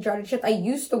out the dreaded shift. I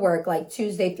used to work like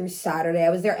Tuesday through Saturday. I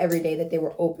was there every day that they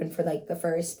were open for like the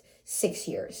first 6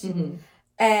 years.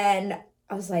 And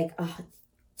I was like, oh,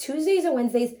 Tuesdays and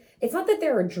Wednesdays, it's not that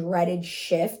they're a dreaded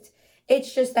shift.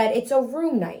 It's just that it's a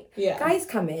room night. Yeah. Guys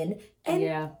come in and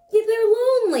Yeah.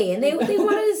 they're lonely and they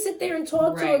wanted to sit there and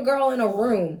talk to a girl in a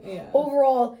room. Yeah.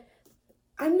 Overall,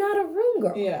 I'm not a room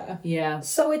girl. Yeah. Yeah.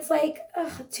 So it's like,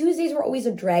 Tuesdays were always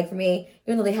a drag for me,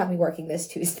 even though they have me working this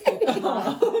Tuesday.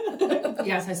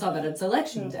 Yes, I saw that it's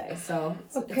election day, so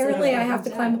Apparently, I have to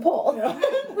climb a pole.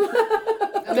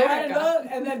 America.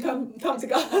 And then come to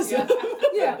gossip.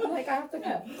 Yeah, I'm like, I have to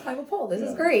climb a pole. This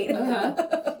is great.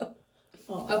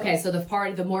 Okay, so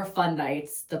the more fun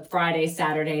nights, the Friday,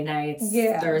 Saturday nights,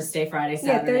 Yeah. Thursday, Friday,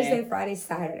 Saturday. Yeah, Thursday, Friday,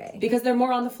 Saturday. Because they're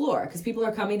more on the floor, because people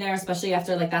are coming there, especially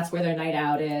after like that's where their night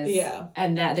out is. Yeah.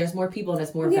 And that there's more people and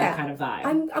it's more of that kind of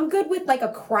vibe. I'm good with like a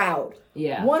crowd.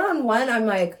 Yeah. One-on-one, I'm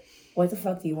like, what the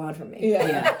fuck do you want from me?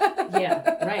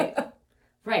 Yeah,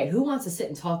 right. Who wants to sit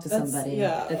and talk to somebody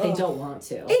that they don't want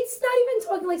to? It's not even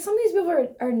talking, like, some of these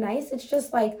people are nice. It's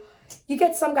just like, you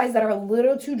get some guys that are a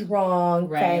little too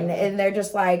drunk, and they're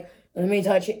just like, let me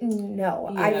touch it.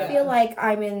 No, I feel like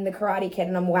I'm in the Karate Kid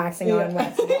and I'm waxing on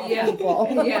waxing off people.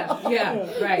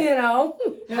 Right. You know?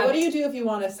 Now, what do you do if you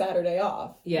want a Saturday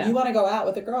off? Yeah. You want to go out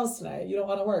with the girls tonight. You don't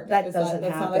want to work. That's not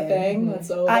happen. a thing. That's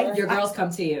over. Your girls come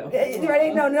to you.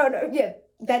 Ready? No. Yeah,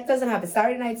 that doesn't happen.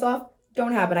 Saturday nights off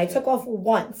don't happen. I took off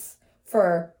once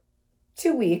for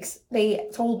 2 weeks. They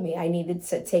told me I needed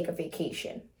to take a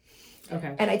vacation.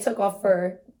 Okay. And I took off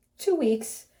for 2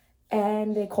 weeks,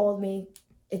 and they called me,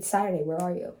 it's Saturday, where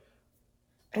are you?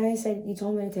 And I said, you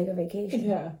told me to take a vacation.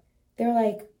 Yeah. They're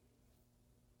like,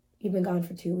 you've been gone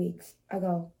for 2 weeks. I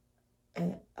go,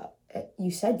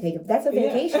 you said that's a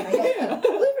vacation. I go,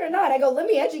 believe it or not, I go, let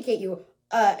me educate you.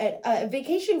 A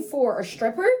vacation for a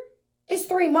stripper is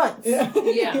 3 months. Yeah.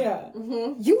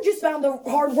 Mm-hmm. You just found the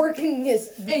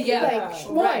hardworkingest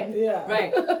one.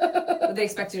 Right. They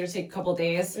expect you to take a couple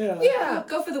days. Yeah.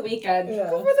 Go for the weekend.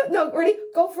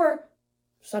 Go for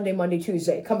Sunday, Monday,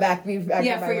 Tuesday. Come back. Be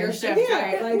back for your shift.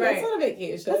 Yeah, Right. that's not a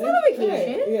vacation. That's not a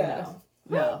vacation. Right. Yeah.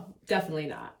 No, definitely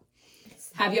not.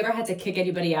 Have you ever had to kick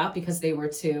anybody out because they were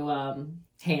too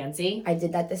handsy? I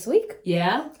did that this week.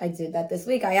 Yeah? I did that this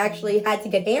week. I actually had to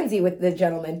get handsy with the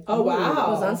gentleman. Oh, wow. I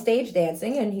was on stage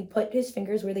dancing, and he put his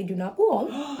fingers where they do not belong.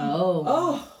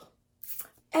 Oh.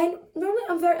 And normally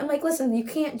I'm like, listen, you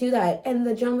can't do that. And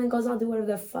the gentleman goes, I'll do whatever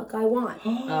the fuck I want.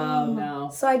 Oh, no.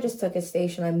 So I just took his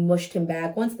station. I mushed him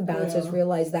back. Once the bouncers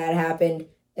realized that happened,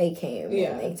 they came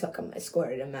and they took him,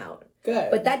 escorted him out.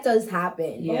 Good. But that does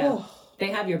happen. Yeah. Oh. They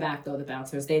have your back, though, the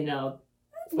bouncers. They know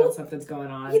when something's going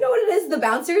on. You know what it is? The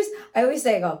bouncers, I always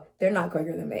say, they're not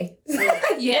quicker than me.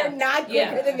 They're not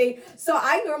quicker than me. So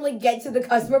I normally get to the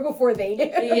customer before they do.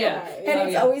 Yeah. And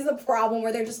it's always a problem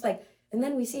where they're just like, and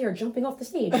then we see her jumping off the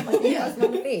stage. Like, on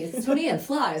the face. TONIANN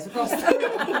flies across the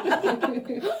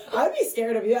room. I'd be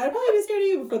scared of you. I'd probably be scared of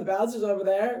you before the bouncers over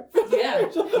there. Yeah, I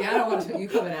don't want you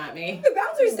coming at me. The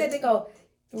bouncers said, they go,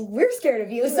 we're scared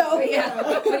of you, so. Yeah,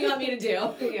 what do you want me to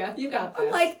do? Yeah, you got this.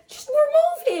 I'm like, just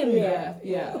remove him.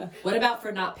 Yeah. What about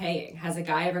for not paying? Has a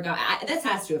guy ever this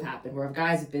has to have happened, where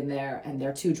guys have been there and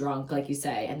they're too drunk, like you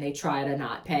say, and they try to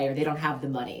not pay or they don't have the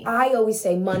money. I always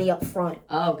say money up front.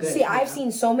 Oh, good. See, I've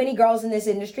seen so many girls in this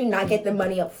industry not get the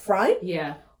money up front.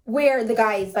 Yeah. Where the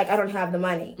guy is like, I don't have the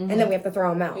money. And then we have to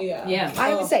throw him out. Yeah.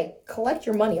 I would say, collect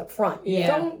your money up front. Yeah.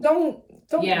 Don't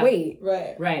wait.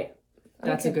 Right.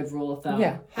 That's a good rule of thumb.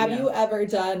 Yeah. Have you ever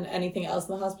done anything else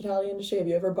in the hospitality industry? Have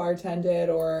you ever bartended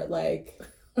or like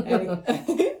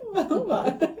anything?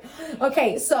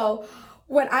 Okay, so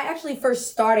when I actually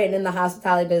first started in the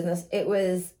hospitality business, it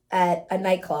was at a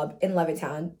nightclub in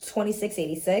Levittown,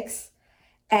 2686.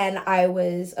 And I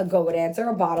was a go-go dancer,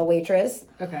 a bottle waitress.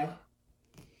 Okay.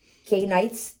 Gay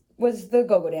nights was the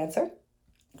go-go dancer.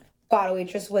 Bottle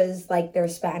waitress was like their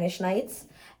Spanish nights.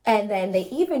 And then they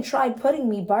even tried putting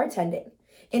me bartending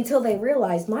until they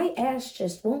realized my ass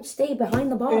just won't stay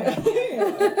behind the bar.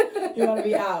 You want to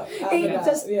be out. It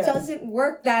just doesn't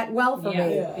work that well for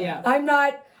me. Yeah. I'm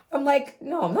like,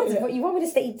 no, I'm not. You want me to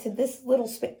stay to this little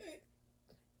space?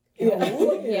 Yeah.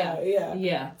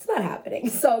 It's not happening.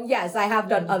 So yes, I have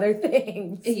done other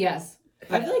things. Yes.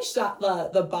 I feel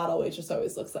like the bottle waitress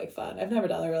always looks like fun. I've never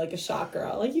done like a shot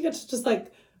girl. Like you get to just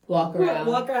like walk around,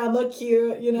 look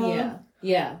cute, you know?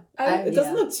 Yeah. It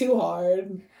doesn't look too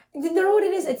hard. You know what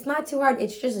it is? It's not too hard.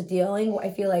 It's just dealing,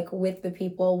 I feel like, with the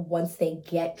people once they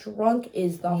get drunk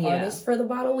is the hardest for the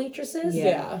bottle waitresses.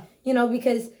 Yeah. You know,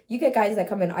 because you get guys that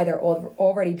come in either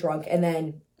already drunk and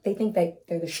then they think that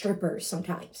they're the strippers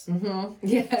sometimes. Mm-hmm.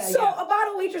 Yeah. So a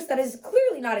bottle waitress that is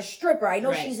clearly not a stripper. I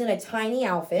know she's in a tiny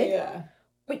outfit. Yeah.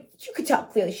 But you could tell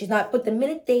clearly she's not. But the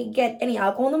minute they get any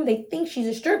alcohol in them, they think she's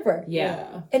a stripper.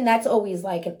 Yeah. And that's always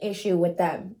like an issue with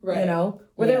them. Right. You know?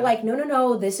 Where they're like,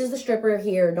 no, this is the stripper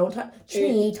here. Don't touch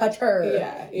me, touch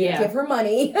her. Yeah. Give her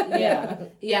money. Yeah.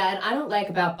 And I don't like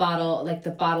about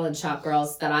the bottle and shot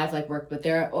girls that I've like worked with.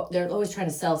 They're always trying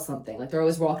to sell something. Like they're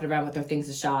always walking around with their things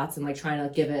of shots and like trying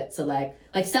to give it to like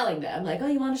selling them. Like, oh,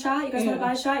 you want a shot? You guys want to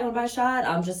buy a shot? You want to buy a shot?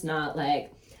 I'm just not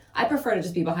like, I prefer to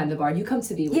just be behind the bar. You come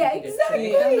to me. When Yeah, you need a exactly.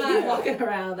 drink. I'm not Yeah. walking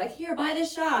around like, here, buy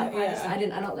this shot. Yeah.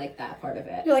 I don't like that part of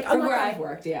it. You're like, I'm from not where that- I've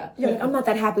worked, yeah. You're like, I'm not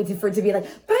that happy for it to be like,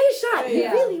 buy a shot. You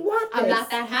Yeah. really want this. I'm not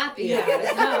that happy about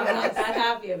it. No, I'm not that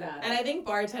happy about it. And I think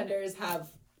bartenders have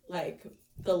like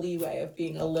the leeway of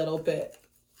being a little bit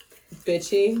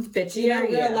bitchy. Bitchier, You know, we're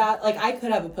yeah. allowed, like I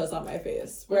could have a puss on my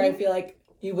face where I feel like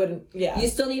you wouldn't. Yeah. You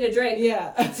still need a drink.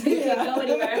 Yeah. You can't go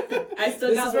anywhere. I still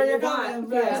This got is what where you you're want.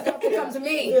 going. Yeah, stuff that comes to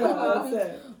me. Yeah, that's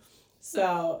it.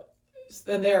 So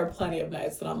then there are plenty of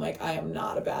nights that I'm like, I am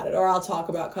not about it. Or I'll talk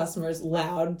about customers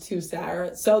loud to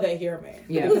Sarah so they hear me.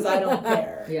 Yeah. Because I don't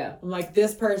care. Yeah. I'm like,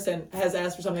 this person has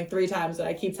asked for something 3 times and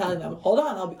I keep telling them, hold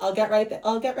on, I'll get right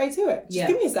I'll get right to it. Just Yeah.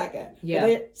 give me a second. Yeah. But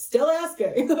they're still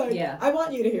asking. Like, Yeah. I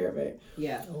want you to hear me.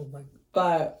 Yeah. Oh my.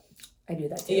 But I do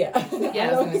that too. yeah. Yeah,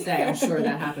 I was gonna say, I'm sure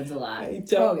that happens a lot. I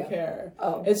don't Oh, yeah. care.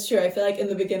 Oh. It's true. I feel like in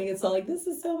the beginning it's all like, this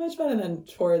is so much fun. And then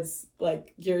towards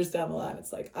like years down the line,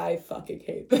 it's like, I fucking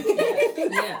hate this.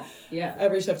 Yeah, yeah,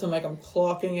 Every shift I'm like, I'm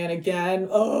clocking in again.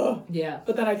 Oh. yeah.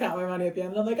 But then I count my money at the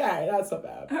end and I'm like, all right, that's not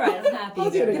bad. All right, I'm happy.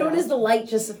 I'll do it there. You know what is the light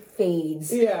just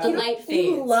fades. Yeah. The light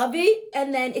You fades. love it,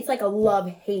 and then it's like a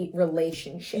love-hate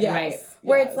relationship. Yes. Right.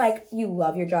 Where Yes. it's like you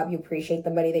love your job, you appreciate the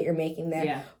money that you're making there.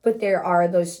 Yeah. But there are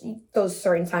those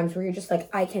certain times where you're just like,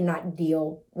 I cannot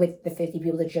deal with the 50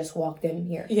 people that just walked in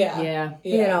here. Yeah. Yeah,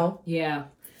 You know? yeah.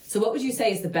 So what would you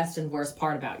say is the best and worst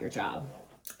part about your job?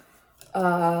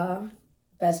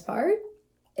 Best part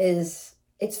is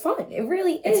it's fun. It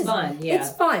really is. It's fun, yeah.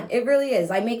 It's fun. It really is.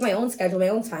 I make my own schedule, my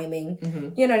own timing.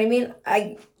 Mhm. You know what I mean?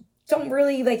 I don't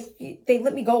really they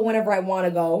let me go whenever I want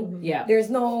to go. Yeah. There's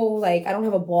no like I don't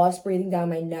have a boss breathing down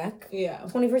my neck Yeah.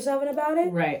 24/7 about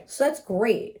it. Right. So that's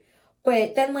great.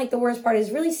 But then like the worst part is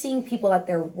really seeing people at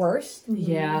their worst.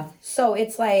 Yeah. So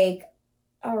it's like,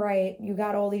 all right, you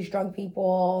got all these drunk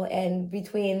people, and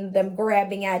between them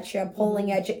grabbing at you,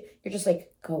 pulling at you, you're just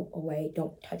like, go away,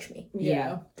 don't touch me.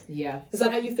 Yeah. Yeah. Is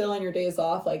that how you feel on your days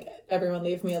off? Like, everyone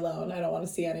leave me alone. I don't want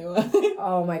to see anyone.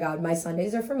 Oh my God, my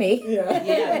Sundays are for me. Yeah.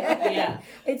 Yeah. Yeah.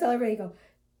 I tell everybody,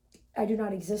 I do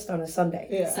not exist on a Sunday.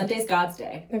 Yeah. Sunday's God's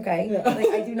day. Okay, Yeah. like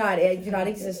I do not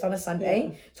exist on a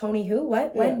Sunday. Tony, who?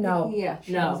 What? When? Yeah. No, Yeah.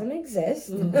 she No. doesn't exist.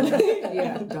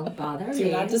 Yeah. Don't bother Do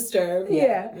me. not disturb.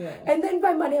 Yeah. Yeah. And then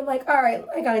by Monday, I'm like, all right,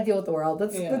 I gotta deal with the world.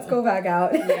 Let's Yeah. go back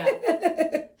out.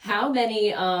 Yeah. How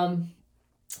many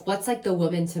what's like the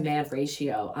woman to man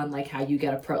ratio on like how you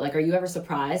get like, are you ever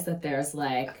surprised that there's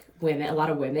like a lot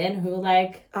of women who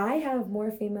like I have more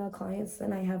female clients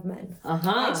than I have men.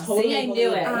 I totally see, I knew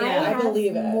believe it. it. Yeah. I have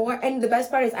believe it. more, and the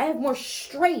best part is I have more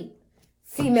straight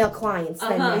female clients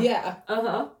than Uh-huh. men. Yeah.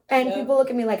 And Yeah. people look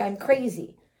at me like I'm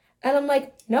crazy. And I'm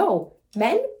like, no,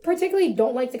 men particularly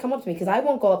don't like to come up to me because I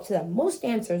won't go up to them. Most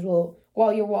dancers will,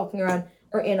 while you're walking around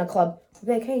or in a club,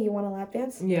 be like, hey, you want a lap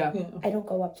dance? Yeah. Yeah. I don't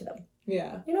go up to them.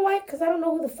 Yeah. You know why? Because I don't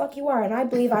know who the fuck you are. And I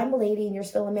believe I'm a lady and you're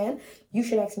still a man. You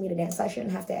should ask me to dance. I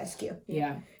shouldn't have to ask you.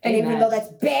 Yeah. And even though that's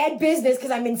bad business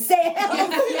because I'm in sales,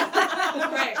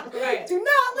 right. do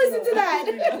not listen to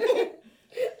that.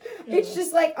 It's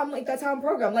just like, I'm like, that's how I'm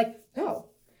programmed. I'm like, no.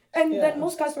 And Yeah. then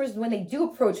most customers, when they do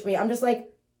approach me, I'm just like,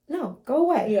 no, go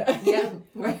away. Yeah. Yeah.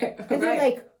 Right. And they're Right.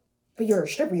 like, but you're a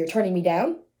stripper, you're turning me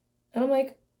down? And I'm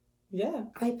like, Yeah.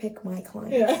 I pick my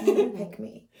clients. Yeah. You don't pick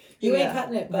me. You Yeah. ain't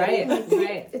cutting it, buddy.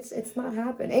 Right. It's not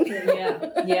happening.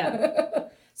 Yeah.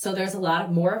 So there's a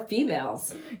lot more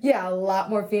females. Yeah, a lot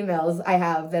more females I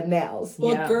have than males.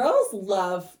 Well, Yeah. girls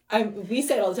love. We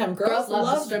say it all the time. Girls love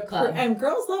the love strip club. and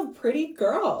girls love pretty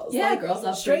girls. Yeah, Like, girls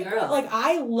love straight pretty girls. Like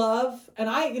I love, and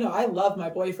I love my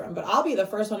boyfriend, but I'll be the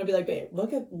first one to be like, babe,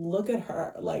 look at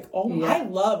her. Like, oh, Yeah. I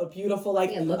love a beautiful,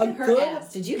 like, Yeah, look a at her good,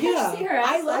 ass. Did you guys see her ass?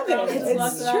 I love That girl it. just It's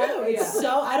loves true. that. It's Yeah.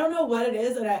 so I don't know what it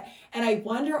is, and I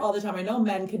wonder all the time. I know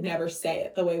men could never say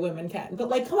it the way women can, but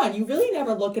like, come on, you really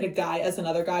never look at a guy as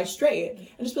another guy straight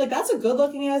and just be like, that's a good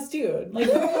looking ass dude. Like,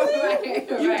 Right,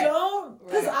 you right. don't,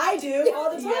 because Right. I do all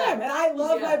the time, Yeah. and I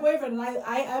love Yeah. my boyfriend, and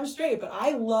I am straight, but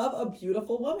I love a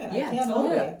beautiful woman. Yeah, I can't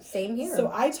totally. help it. Same here. So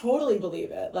I totally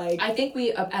believe it. Like, I think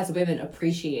we, as women,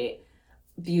 appreciate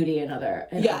beauty in other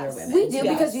Yes. women. we do Yes.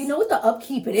 because you know what the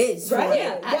upkeep it is. for Right. it.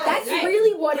 Yeah. That's Right.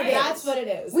 really what it is. that's what it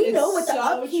is. We It's know what the so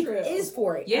upkeep true. is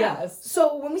for it. Yeah. Yes.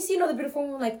 So when we see another beautiful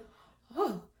woman, we're like,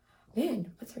 oh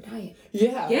man, what's her diet?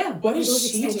 Yeah. Yeah. What is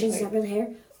Those she extensions doing? up in the hair.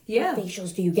 Yeah. What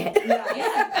facials do you get?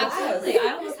 Yeah, absolutely.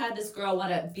 I almost had this girl want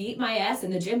to beat my ass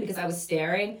in the gym because I was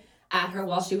staring at her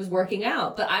while she was working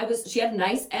out. But she had a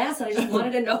nice ass, and I just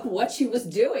wanted to know what she was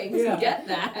doing to get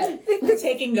that. You're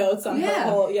taking notes on her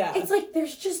whole, It's like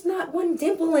there's just not one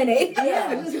dimple in it.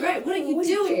 Yeah, right. What are you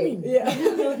doing? Yeah.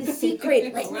 You know the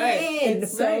secret. Like,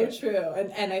 It's so true.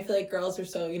 And I feel like girls are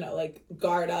so, like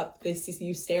guard up. They see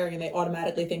you staring and they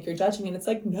automatically think you're judging. And it's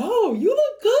like, no, you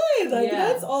look good. Like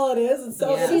that's all it is. It's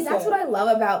so See, that's what I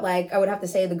love about, like, I would have to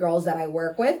say the girls that I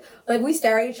work with. Like, we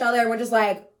stare at each other and we're just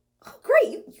like, oh,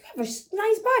 great, you have a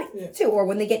nice body, too. Or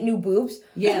when they get new boobs.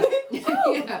 Yeah. Oh, what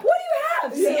do you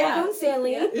have? Silicone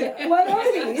saline. What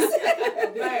are these?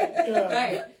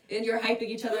 Right. And you're hyping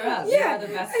each other up. Yeah. You're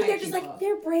the best And they're just like,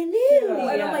 they're brand new.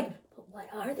 And I'm like, but what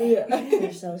are they?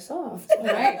 They're so soft.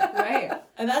 Right.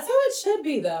 And that's how it should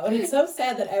be, though. And it's so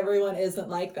sad that everyone isn't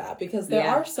like that, because there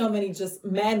are so many just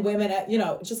men, women,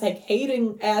 just like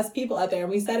hating ass people out there.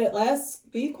 And we said it last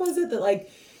week, was it? That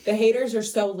like the haters are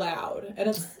so loud.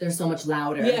 And they're so much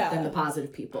louder than the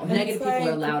positive people. And Negative people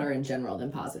are louder in general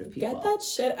than positive people. Get that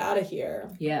shit out of here.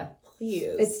 Yeah.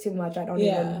 Please. It's too much. I don't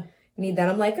even need that.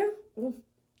 I'm like,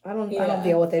 I don't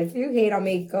deal with it. If you hate on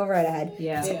me, go right ahead.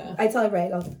 Yeah. I tell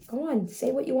everybody, I go on,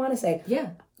 say what you want to say. Yeah.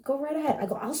 Go right ahead. I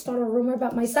go, I'll start a rumor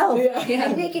about myself Yeah.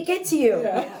 and make it get to you.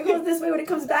 I go, this way, when it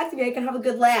comes back to me, I can have a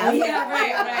good laugh. Yeah,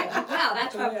 right. Wow,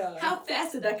 that's how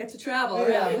fast did that get to travel? Wow,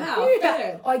 Yeah.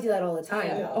 Oh, I do that all the time.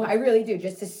 Yeah. Oh, I really do,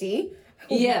 just to see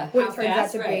what how it turns out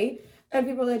fast, to be. And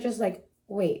people are just like,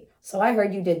 wait, so I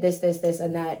heard you did this,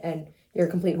 and that, and you're a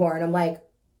complete whore. And I'm like,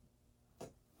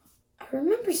 I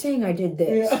remember saying I did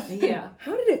this. Yeah.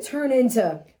 How did it turn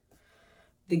into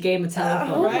the game of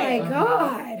telephone? Oh my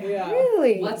God.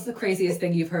 Really? What's the craziest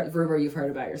thing rumor you've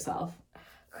heard about yourself?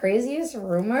 Craziest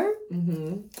rumor?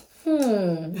 Mm-hmm.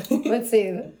 Let's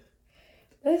see.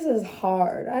 This is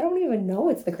hard. I don't even know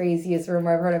what's the craziest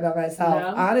rumor I've heard about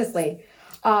myself. Honestly.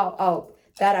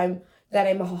 That I'm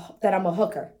a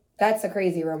hooker. That's a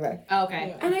crazy rumor.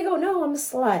 Okay. And I go, no, I'm a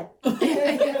slut. There's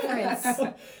a difference.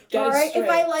 All right? If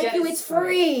I like you, it's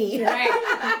free.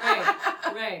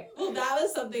 Right. Well, that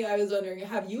was something I was wondering.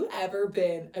 Have you ever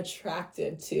been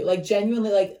attracted to, like,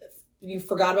 genuinely, like, you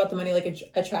forgot about the money,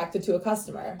 like, attracted to a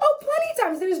customer? Oh, plenty of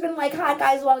times. There's been, like, hot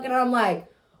guys walking and I'm like,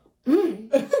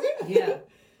 Yeah.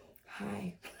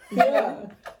 Hi. Yeah.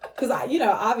 Because,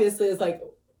 obviously it's like,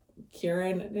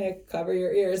 Kieran, Nick, cover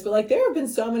your ears. But, like, there have been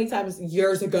so many times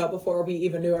years ago before we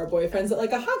even knew our boyfriends that,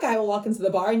 like, a hot guy will walk into the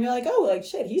bar and you're like, oh, like,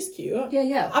 shit, he's cute.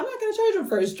 Yeah. I'm not going to charge him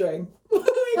for his drink.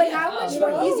 But how much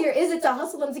more easier is it to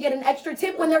hustle them to get an extra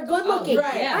tip when they're good looking?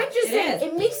 Right. Yeah, I'm just saying,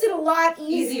 it makes it a lot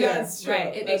easier. That's true.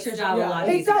 Right. It makes your job a lot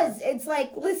easier. It does. It's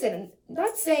like, listen,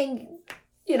 not saying,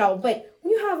 but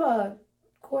when you have a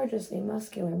gorgeously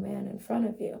muscular man in front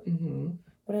of you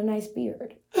with a nice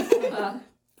beard,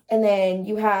 and then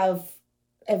you have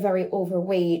a very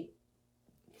overweight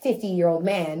 50-year-old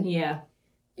man,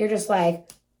 you're just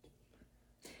like,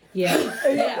 Yeah.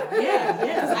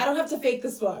 I don't have to fake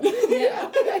this one.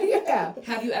 yeah.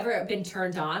 Have you ever been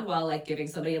turned on while, like, giving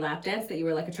somebody a lap dance that you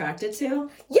were, like, attracted to?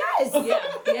 Yes. Yeah.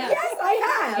 Yes,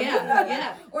 I have.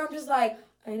 Yeah. Or I'm just like,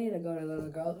 I need to go to the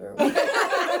girls' room.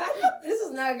 This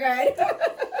is not good.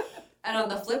 And on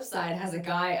the flip side, has a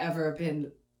guy ever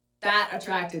been that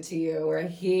attracted to you where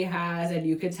he has, and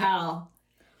you could tell,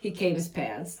 he came his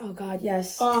pants? Oh, God,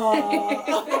 yes.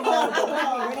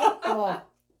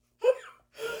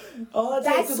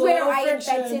 That's where I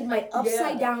invented my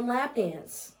upside down lap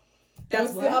dance.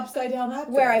 That's the upside down lap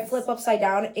dance. Where I flip upside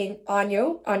down on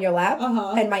your lap,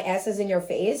 and my ass is in your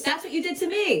face. That's what you did to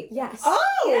me. Yes.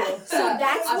 Oh, yes. So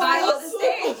that's why on the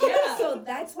stage. Yeah. So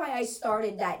that's why I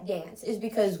started that dance, is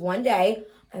because one day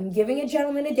I'm giving a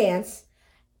gentleman a dance,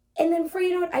 and then before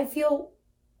you know it, I feel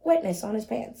wetness on his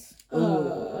pants.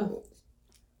 I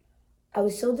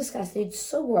was so disgusted,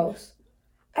 so gross.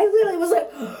 I literally was like,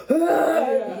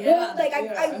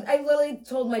 I literally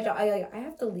told my job, I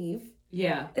have to leave.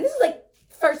 Yeah. And this is like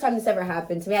first time this ever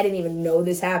happened to me. I didn't even know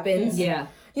this happens. Yeah.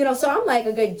 So I'm like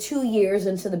a good 2 years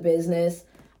into the business.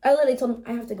 I literally told him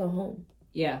I have to go home.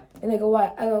 Yeah. And they go,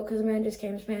 what? I go, because the man just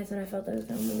came his pants and I felt that it was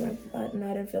going to move my butt and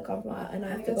I didn't feel comfortable and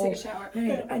I have to go take a shower.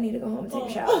 I need to go home and take a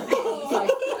shower.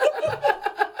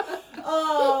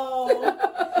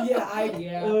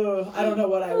 I don't know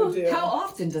what I would do. How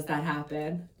often does that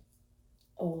happen?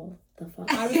 Oh, the fuck.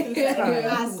 I was going to say, it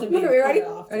has to be. Are you ready?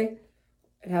 Ready?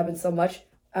 It happens so much,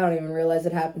 I don't even realize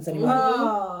it happens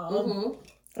anymore.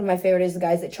 And my favorite is the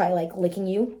guys that try, like, licking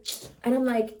you. And I'm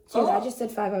like, dude, I just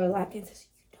did 5 hour lap dances.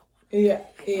 You don't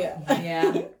want to.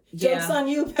 Yeah. Joke's on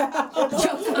you, pal. Joke's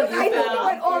on you, I know pal. I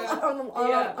went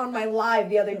off on my live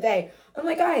the other day. I'm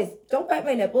like, guys, don't bite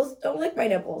my nipples. Don't lick my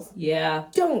nipples. Yeah.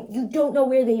 You don't know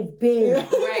where they've been.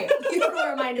 Right. You don't know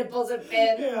where my nipples have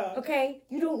been. Yeah. Okay?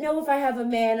 You don't know if I have a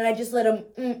man and I just let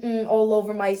him all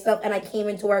over myself and I came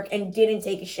into work and didn't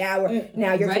take a shower.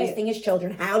 Now you're Right. tasting his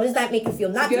children. How does that make you feel?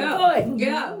 Not Yeah. good.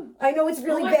 Yeah. I know it's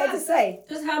really Oh my bad God. to say.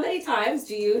 Just how many times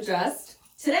do you just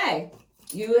today?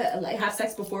 You like have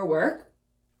sex before work?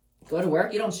 Go to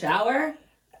work, you don't shower?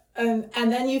 And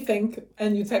then you think,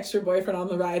 and you text your boyfriend on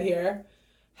the ride here,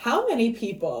 how many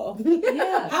people,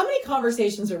 Yeah. how many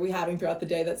conversations are we having throughout the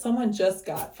day that someone just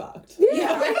got fucked?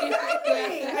 Yeah.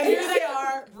 And here they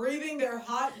are, breathing their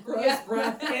hot, gross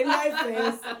breath in my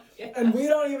face, and we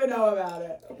don't even know about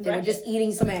it. They were just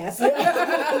eating some ass.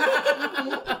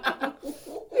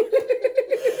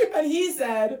 And he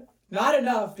said, not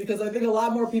enough, because I think a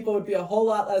lot more people would be a whole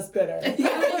lot less bitter.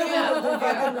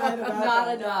 Not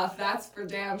enough. That's for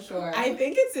damn sure. I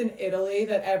think it's in Italy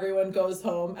that everyone goes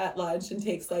home at lunch and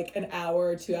takes like an hour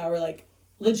or 2 hour like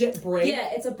legit break. Yeah,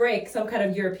 it's a break, some kind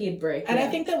of European break. And yeah. I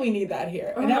think that we need that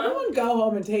here. And Uh-huh. everyone go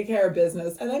home and take care of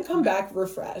business and then come back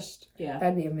refreshed. Yeah.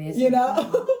 That'd be amazing. You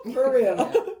know? For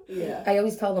real. Yeah. I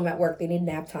always tell them at work they need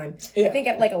nap time. Yeah. I think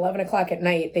at like 11 o'clock at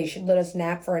night, they should let us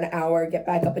nap for an hour, get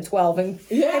back up at 12, and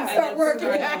Yeah. start working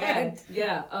Right, again.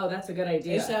 Yeah. Oh, that's a good They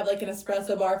idea. should have like an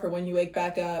espresso bar for when you wake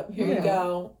back up. Here you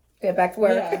go. Get back to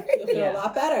work. Yeah. You'll feel Yeah. a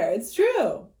lot better. It's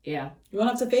true. Yeah. You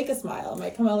won't have to fake a smile. It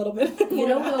might come out a little bit. You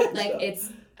know more what? Like natural. it's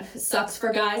sucks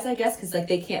for guys, I guess, because like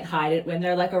they can't hide it when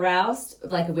they're like aroused.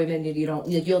 Like women,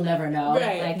 you'll never know.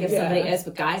 Right, Like if yeah. somebody is,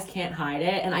 but guys can't hide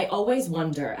it. And I always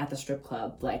wonder at the strip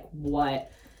club, like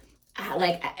what,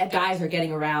 like guys are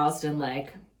getting aroused and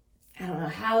like I don't know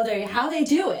how they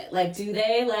do it. Like, do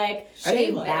they like are they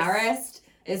Shameless. embarrassed?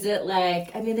 Is it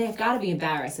like I mean they've got to be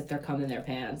embarrassed if they're coming in their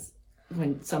pants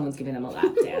when someone's giving them a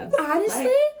lap dance. Honestly,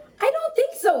 Like, I don't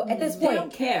think so at this they point.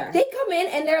 don't care. They come in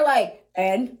and they're like,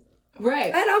 and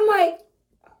Right. I'm like,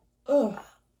 Ugh.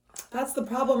 That's the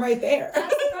problem right there.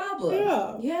 That's the problem.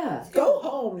 Yeah. Yeah. Go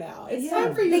home now. It's Yeah.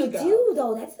 time for you they to go. do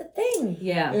though. That's the thing.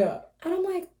 Yeah. Yeah. And I'm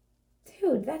like,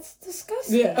 dude, that's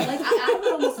disgusting. Yeah. Like I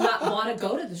would almost not want to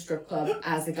go to the strip club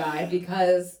as a guy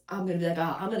because I'm gonna be like,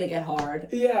 oh, I'm gonna get hard.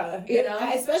 Yeah. You know?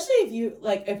 Especially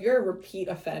if you're a repeat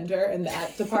offender in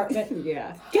that department,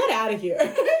 Yeah. get out of here.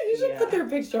 You should Yeah. put their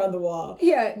picture on the wall.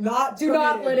 Yeah. Do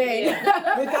not let in.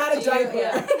 Yeah. without a diaper.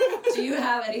 Yeah. Do you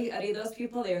have any of those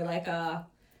people? They're like,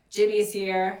 Jimmy's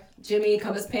here. Jimmy,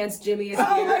 come his pants. Jimmy is here.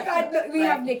 Oh my God, no, we Like,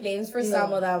 have nicknames for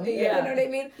some of them. Yeah. You know what I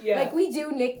mean? Yeah. Like we do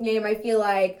nickname, I feel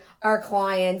like, our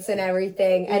clients and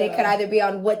everything, and it Yeah. could either be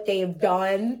on what they've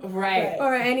done Right.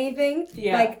 or anything.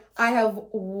 Yeah. Like I have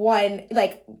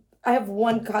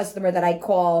one customer that I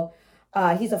call,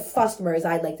 he's a fustomer, as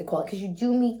I'd like to call it, because you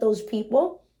do meet those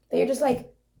people that you're just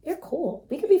like, you're cool.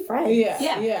 We could be friends. Yeah.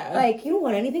 Yeah. Yeah. Like, you don't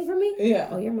want anything from me? yeah.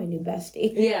 Oh, you're my new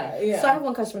bestie. Yeah. Yeah. So I have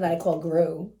one customer that I call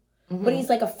Gru. Mhm. But he's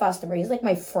like a fustomer. He's like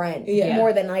my friend Yeah.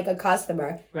 more than like a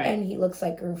customer. Right. And he looks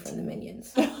like Gru from the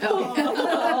Minions.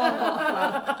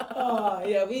 Oh,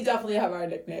 yeah, we definitely have our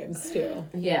nicknames too.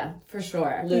 Yeah, for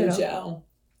sure. Lujo.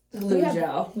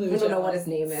 Lujo. We don't know what his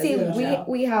name is. See, Lujo.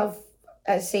 we have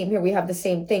same here. We have the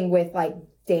same thing with like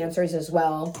dancers as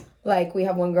well. Like we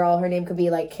have one girl, her name could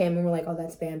be like Kim, and we're like, oh,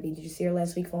 that's Bambi. Did you see her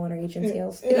last week fall on her 8-inch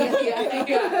heels?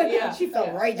 Yeah. She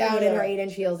fell right down in her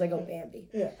 8-inch heels. I go, Bambi.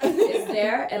 Yeah. Is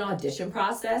there an audition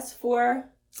process for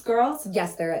girls?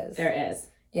 Yes, there is. There is.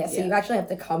 Yeah, so Yeah. you actually have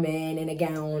to come in a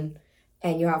gown,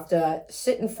 and you have to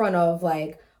sit in front of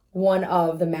like one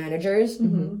of the managers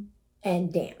Mm-hmm.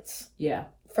 and dance Yeah.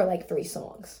 for like 3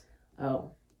 songs. Oh.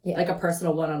 Yeah. Like a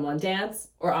personal one-on-one dance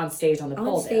or on stage on the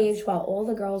pole On stage dance? while all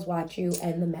the girls watch you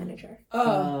and the manager. Oh,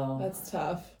 Oh. that's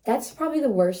tough. That's probably the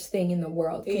worst thing in the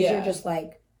world because Yeah. you're just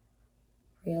like,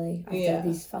 really? After Yeah.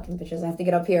 these fucking bitches, I have to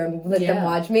get up here and let them Yeah.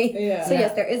 watch me. Yeah. So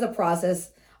yes, there is a process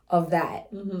of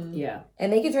that. Mm-hmm. Yeah.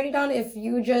 And they can turn you down if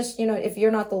you just, if you're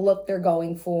not the look they're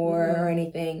going for or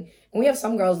anything. And we have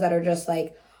some girls that are just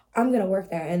like, I'm going to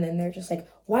work there. And then they're just like,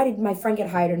 why did my friend get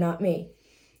hired or not me?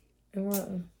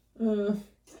 And we're,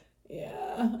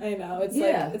 Yeah, I know. It's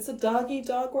Yeah. like, it's a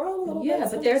dog-eat-dog world a little bit. Yeah,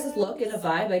 but there's this sometimes. look and a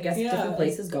vibe I guess Yeah. different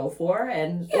places go for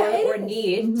and Yeah, it or is.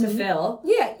 need to fill.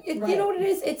 yeah, Right. you know what it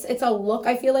is? It's a look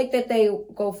I feel like that they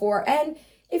go for. And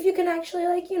if you can actually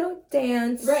like,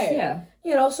 dance. Right.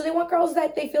 Yeah. So they want girls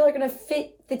that they feel are going to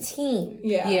fit the team.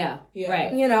 Yeah. Yeah. Yeah.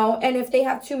 Right. And if they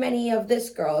have too many of this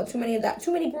girl, too many of that,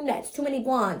 too many brunettes, too many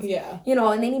blondes, Yeah.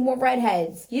 and they need more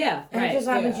redheads. Yeah. And Right. it just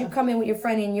happens yeah. you come in with your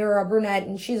friend and you're a brunette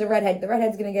and she's a redhead. The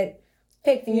redhead's going to get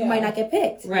picked and you Yeah. might not get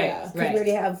picked. Right. Yeah. 'Cause we Right.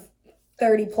 already have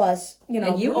 30 plus,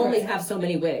 And you only have so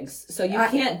many wigs, so you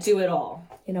can't do it all.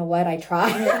 You know what? I try.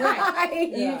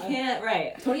 You can't,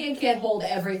 right. TONIANN can't hold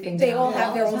everything They down all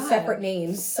have their the own time. separate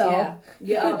names, so.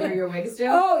 Yeah, they're your wigs too?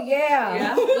 Oh, yeah.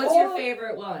 Yeah? What's your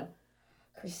favorite one?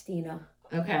 Christina.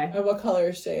 Okay. And what color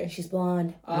is she? She's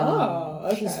blonde. Oh,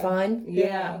 okay. She's fun.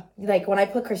 Yeah. Like, when I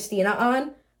put Christina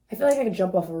on, I feel like I can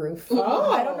jump off a roof.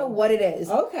 Oh. I don't know what it is.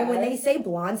 Okay. And when they say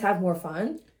blondes have more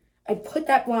fun, I put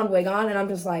that blonde wig on and I'm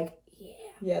just like,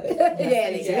 Yeah, they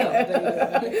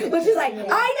do. Which is like, I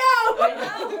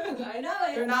I know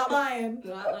it. They're not lying.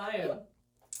 Not lying.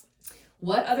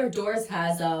 What other doors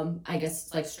has I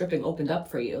guess like stripping opened up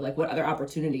for you? Like what other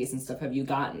opportunities and stuff have you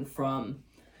gotten from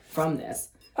this?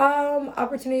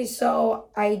 Opportunities. So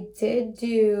I did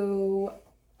do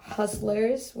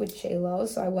Hustlers with J-Lo,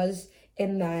 so I was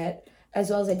in that, as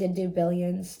well as I did do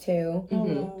Billions too.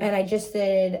 Mm-hmm. And I just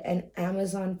did an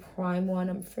Amazon Prime one.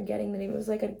 I'm forgetting the name. It was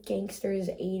like a gangsters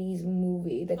 80s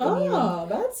movie that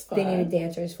That's fun. they needed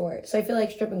dancers for it. So I feel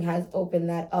like stripping has opened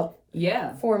that up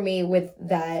Yeah. for me with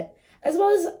that, as well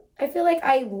as I feel like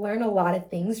I learn a lot of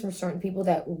things from certain people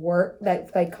that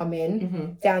like come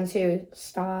in, down to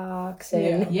stocks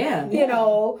and Yeah. you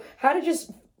know, how to just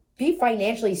be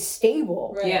financially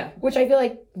stable. Right. Yeah. Which I feel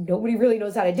like nobody really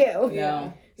knows how to do.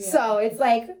 Yeah. So it's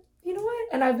like, you know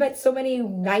what? And I've met so many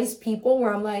nice people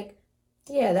where I'm like,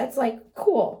 yeah, that's like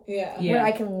cool. Yeah. Yeah. Where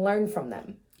I can learn from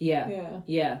them. Yeah. Yeah.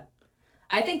 Yeah.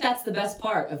 I think that's the best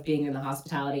part of being in the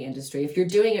hospitality industry. If you're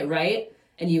doing it right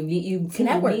and you can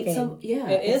networking. meet some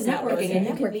It is networking. and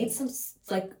you can meet some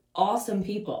like awesome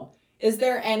people. Is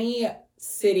there any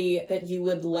city that you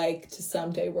would like to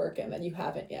someday work in that you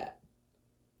haven't yet?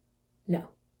 No.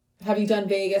 Have you done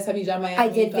Vegas? Have you done Miami? I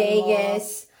did You've done them all?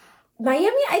 Vegas.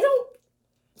 Miami, I don't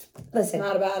listen.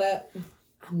 Not about it.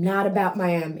 I'm not about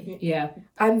Miami. Yeah.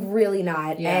 I'm really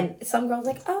not. Yeah. And some girls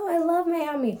like, oh, I love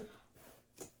Miami.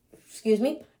 Excuse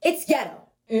me? It's ghetto.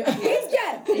 Yeah. It's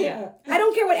ghetto. Yeah. I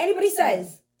don't care what anybody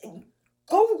says.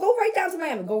 Go right down to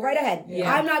Miami. Go right ahead.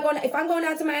 Yeah. I'm not going to, if I'm going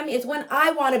down to Miami, it's when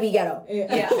I want to be ghetto. Yeah.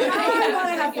 I want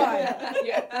to have fun.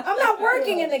 Yeah. I'm not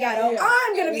working in the ghetto. Yeah.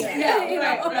 I'm going to be, Yeah. you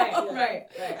know. Right.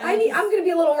 I'm going to be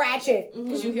a little ratchet.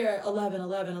 Because you hear 11,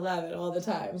 11, 11 all the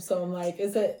time. So I'm like,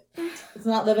 it's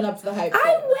not living up to the hype.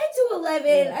 I went to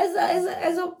 11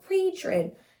 as a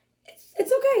pre-trend.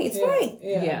 It's okay. It's fine.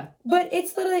 Yeah. But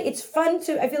it's literally, it's fun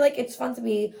to, I feel like it's fun to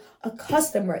be a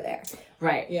customer there.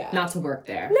 Right. Yeah. Not to work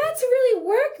there. Not to really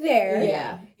work there.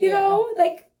 Yeah. You know,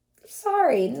 like,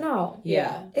 sorry, no.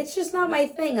 Yeah. It's just not my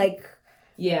thing. Like,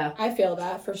 Yeah. I feel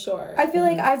that for sure. I feel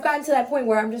like I've gotten to that point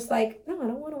where I'm just like, no, I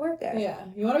don't want to work there. Yeah.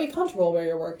 You want to be comfortable where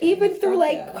you're working. Even through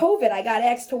like Yeah. COVID, I got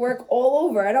asked to work all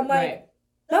over. And I'm like, Right.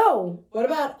 no. What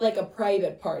about like a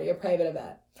private party, a private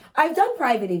event? I've done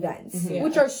private events, Yeah.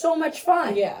 which are so much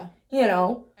fun. Yeah. You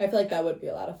know? I feel like that would be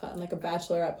a lot of fun. Like a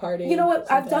bachelorette party. You know what?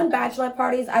 I've done something. bachelorette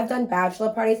parties. I've done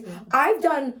bachelor parties. I've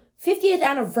done 50th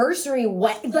anniversary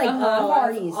parties.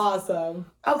 That's awesome.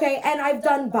 Okay, and I've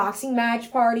done boxing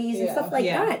match parties and Yeah. stuff like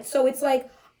Yeah. that. So it's like,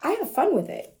 I have fun with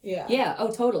it. Yeah. Yeah. Oh,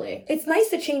 totally. It's nice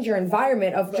to change your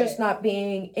environment of just Right. not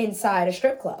being inside a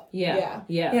strip club. Yeah. Yeah.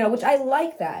 Yeah. You know, which I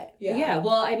like that. Yeah. Yeah,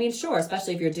 well, I mean, sure,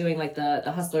 especially if you're doing like the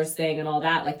hustlers thing and all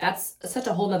that, like that's such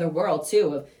a whole nother world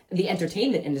too of the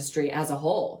entertainment industry as a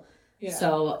whole. Yeah.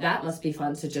 So that must be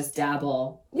fun to just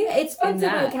dabble. Yeah, it's fun In to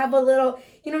that. like have a little,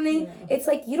 you know what I mean? It's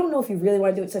like, you don't know if you really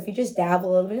want to do it. So if you just dabble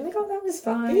a little bit, you're like, oh, that was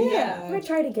fun. Yeah. I'm going to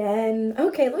try it again.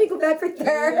 Okay, let me go back for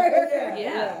third.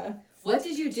 Yeah. What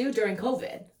did you do during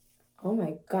COVID? Oh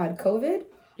my God, COVID?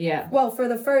 Yeah. Well, for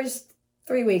the first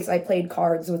 3 weeks, I played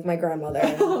cards with my grandmother.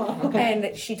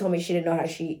 And she told me she didn't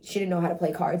know how to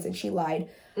play cards, and she lied.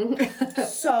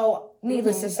 So,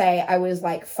 needless to say, I was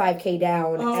like 5K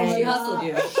down, and She hustled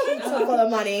you. she took all the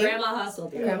money. Grandma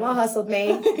hustled you. Grandma hustled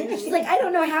me. She's like, I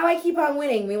don't know how I keep on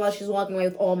winning. Meanwhile, she's walking away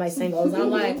with all my singles. And I'm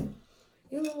like,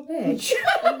 you little bitch.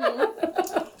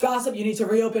 Gossip, you need to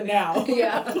reopen now.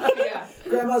 Yeah. Yeah.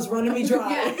 Grandma's running me dry.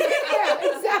 Yeah,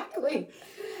 exactly.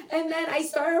 And then I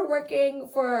started working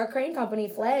for a crane company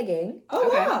flagging. Oh,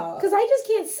 Okay. wow. Because I just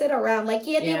can't sit around. Like,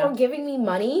 yeah, they Yeah. were giving me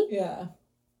money, Yeah.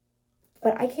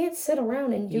 but I can't sit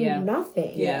around and do Yeah.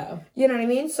 nothing. Yeah. You know what I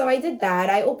mean? So I did that.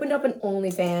 I opened up an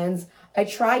OnlyFans. I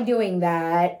tried doing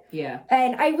that. Yeah.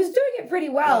 And I was doing it pretty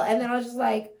well. And then I was just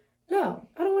like, no,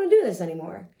 I don't want to do this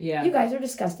anymore. Yeah. You guys are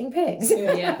disgusting pigs.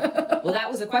 Yeah. Well, that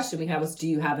was the question we had was, do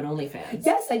you have an OnlyFans?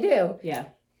 Yes, I do. Yeah.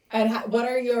 And what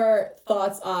are your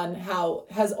thoughts on how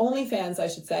has OnlyFans, I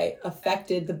should say,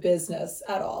 affected the business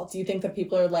at all? Do you think that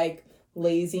people are like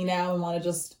lazy now and want to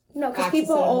just No, because access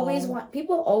people it at always home? want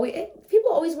people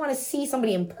always want to see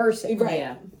somebody in person. Right.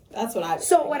 Yeah. That's what I.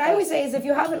 So what I always say is, if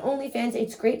you have an OnlyFans,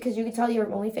 it's great because you can tell your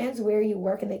OnlyFans where you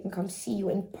work and they can come see you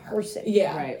in person.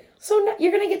 Yeah. Right. So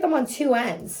you're gonna get them on two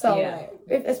ends. So Yeah.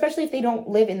 especially if they don't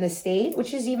live in the state,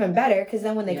 which is even better because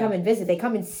then when they come and visit, they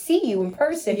come and see you in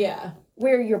person. Yeah.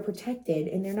 Where you're protected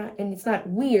and they're not, and it's not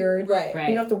weird. Right. Right.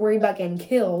 You don't have to worry about getting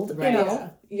killed. Right. You know. Yeah.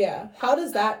 Yeah. How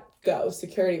does that go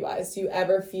security wise? Do you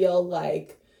ever feel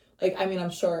like I mean, I'm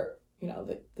sure, you know,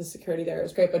 the security there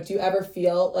is great, but do you ever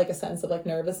feel like a sense of like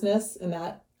nervousness in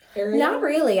that area? Not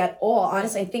really at all.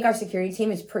 Honestly, I think our security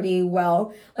team is pretty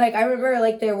well. Like, I remember,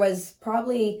 like, there was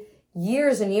probably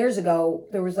years and years ago,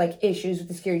 there was, like, issues with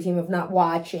the security team of not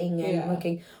watching and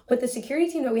looking. But the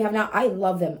security team that we have now, I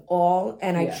love them all,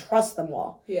 and I trust them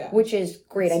all. Yeah. Which is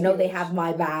great. I know they have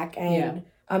my back, and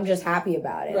I'm just happy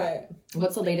about it. Right.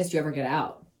 What's the latest you ever get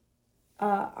out?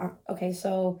 Okay,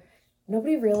 so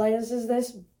nobody realizes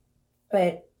this,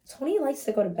 but Tony likes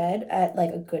to go to bed at,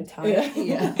 like, a good time.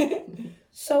 Yeah.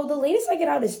 So the latest I get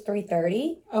out is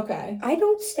 3:30. Okay. I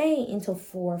don't stay until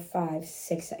 4, 5,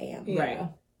 6 a.m. Yeah. Right.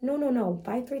 No.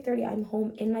 By 3:30, I'm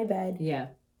home in my bed, Yeah.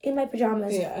 in my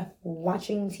pajamas, Yeah.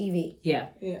 watching TV. Yeah.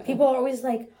 Yeah. People are always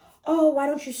like, "Oh, why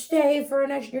don't you stay for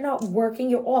an extra? You're not working.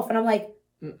 You're off." And I'm like,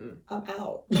 I'm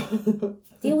out.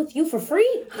 "Deal with you for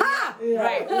free? Ha!" Yeah.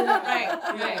 Right. Right.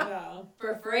 I Right. know.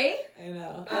 For free? I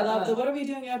know. I love the. What are we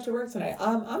doing after work tonight?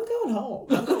 I'm going home.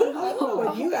 I don't know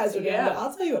what you guys are doing, but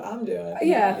I'll tell you what I'm doing.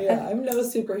 Yeah. Yeah. I'm no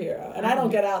superhero, and I don't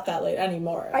get out that late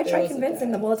anymore. I There try was a convincing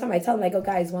day. them all the time. I tell them, I go,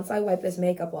 "Guys, once I wipe this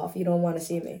makeup off, you don't want to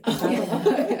see me.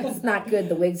 It's not good.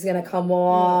 The wig's gonna come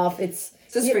off. It's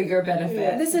Just for your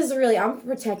benefit. This is really, I'm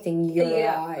protecting your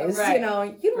eyes. right. You know,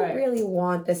 you don't Right. really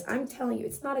want this. I'm telling you,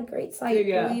 it's not a great sight.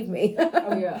 Yeah. Believe me."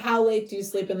 How late do you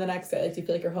sleep in the next day? Like, do you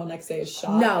feel like your whole next day is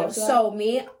shot? No, after that? so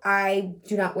me, I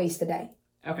do not waste a day.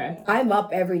 Okay. I'm up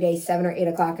every day, 7 or 8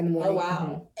 o'clock in the morning. Oh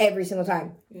wow. Every single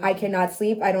time. I cannot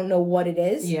sleep. I don't know what it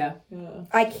is. Yeah. Yeah.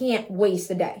 I can't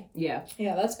waste a day. Yeah.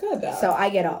 Yeah, that's good though. So I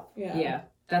get up. yeah. Yeah.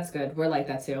 That's good. We're like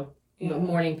that too. Yeah.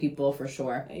 Morning people for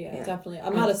sure. Yeah, definitely.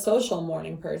 I'm not a social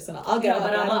morning person. I'll get up,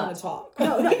 but but I I'm don't up. want to talk.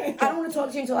 No, I don't want to talk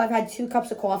to you until I've had 2 cups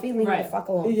of coffee. Leave me Right. the fuck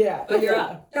alone. Yeah. But you're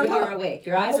up. I'm You're up. awake.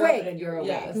 Your eyes are Awake. open and you're awake.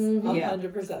 Yes, Yeah.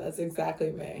 100%. That's exactly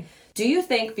me. Do you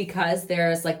think because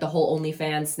there's like the whole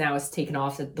OnlyFans now is taken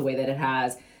off the way that it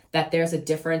has, that there's a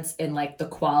difference in like the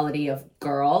quality of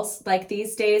girls like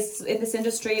these days in this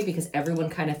industry because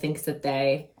everyone kind of thinks that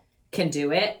they can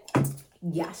do it?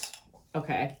 Yes.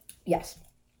 Okay. Yes.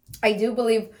 I do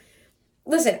believe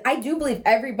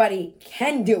everybody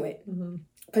can do it.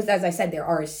 Because as I said, there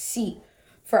are a seat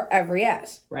for every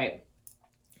ass. Right.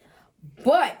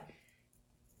 But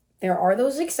there are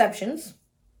those exceptions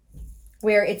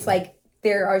where it's like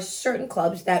there are certain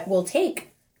clubs that will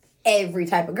take every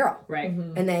type of girl. Right.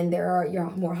 And then there are your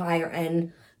more higher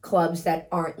end clubs that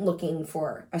aren't looking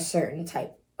for a certain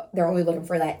type. They're only looking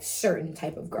for that certain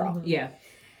type of girl. Yeah.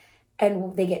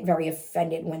 And they get very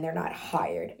offended when they're not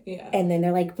hired. Yeah. And then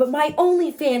they're like, "But my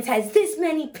OnlyFans has this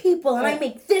many people and I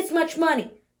make this much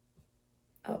money."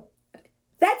 Oh,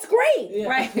 that's great. Yeah.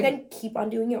 Right. Then keep on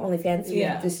doing your OnlyFans.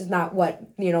 Yeah. This is not what,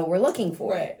 we're looking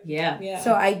for. Right. Yeah. Yeah.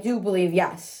 So I do believe,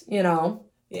 yes,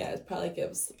 yeah, it probably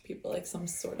gives people like some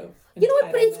sort of. You know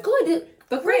what? But it's entitlement. good.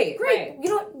 But great. Great. Right. You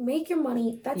know what? Make your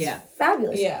money. That's Yeah.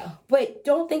 fabulous. Yeah. But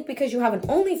don't think because you have an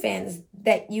OnlyFans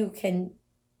that you can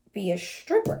be a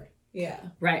stripper. Yeah.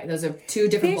 Right. Those are two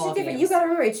different There's a ball different. games. You gotta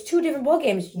remember, it's 2 different ball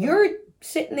games. You're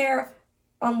sitting there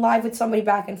on live with somebody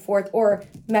back and forth, or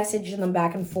messaging them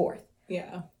back and forth.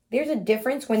 Yeah. There's a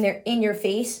difference when they're in your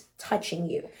face, touching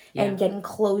you and getting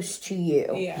close to you.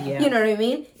 Yeah. Yeah. You know what I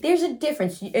mean? There's a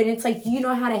difference, and it's like you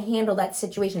know how to handle that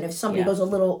situation if somebody goes a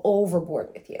little overboard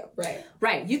with you. Right.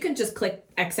 Right. You can just click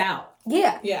X out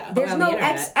Yeah. Yeah. There's on the no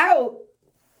internet. X out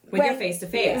when you're face to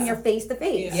face. when you're face to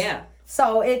face. Yeah.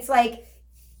 So it's like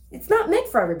it's not meant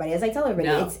for everybody, as I tell everybody.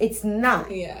 No. It's not.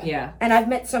 Yeah. Yeah. And I've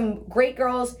met some great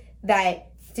girls that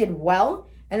did well,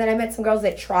 and then I met some girls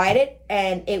that tried it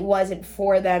and it wasn't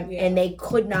for them, and they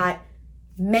could not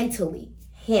mentally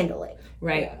handle it.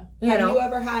 Right. Yeah. You Have know? you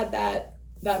ever had that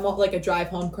like a drive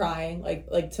home crying,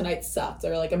 like tonight sucked,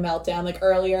 or like a meltdown, like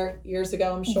earlier years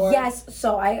ago? I'm sure. Yes.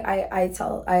 So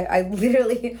I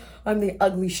literally, I'm the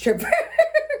ugly stripper.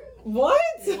 What?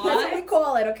 That's what we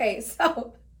call it. Okay,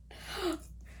 so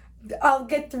I'll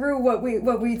get through what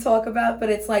we talk about, but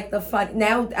it's like the fun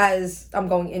now. As I'm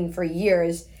going in for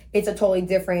years, it's a totally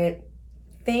different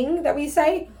thing that we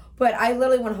say. But I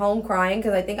literally went home crying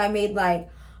because I think I made like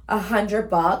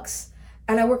 $100,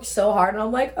 and I worked so hard, and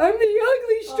I'm like, I'm the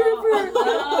ugly stripper.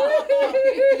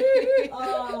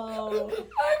 Oh.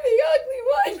 I'm the ugly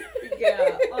one.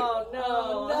 Yeah. Oh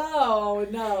no. Oh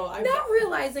no. Not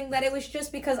realizing learning that it was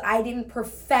just because I didn't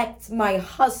perfect my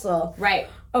hustle. Right.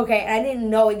 Okay, and I didn't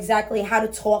know exactly how to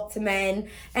talk to men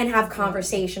and have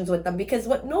conversations with them, because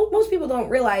what most people don't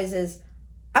realize is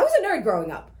I was a nerd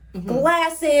growing up.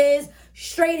 Glasses,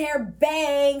 straight hair,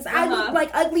 bangs. I looked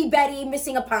like Ugly Betty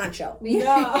missing a poncho.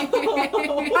 No.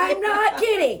 I'm not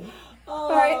kidding.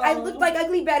 All right, I looked like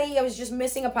Ugly Betty. I was just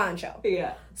missing a poncho.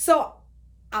 Yeah. So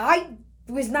I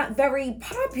was not very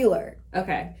popular.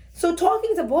 Okay. So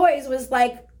talking to boys was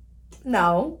like,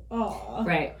 no. Aw.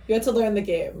 Right. You had to learn the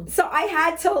game. So I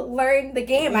had to learn the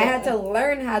game. I had to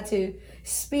learn how to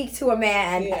speak to a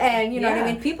man, and you know what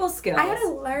I mean? People skills. I had to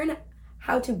learn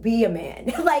how to be a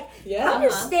man. Like, Yeah.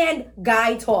 understand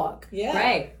guy talk. Yeah.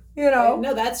 Right. You know?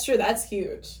 No, that's true. That's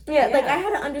huge. Yeah, like I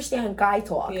had to understand guy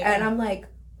talk. Yeah. And I'm like,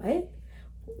 what?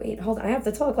 Wait, hold on. I have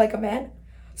to talk like a man?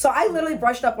 So I literally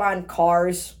brushed up on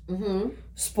cars,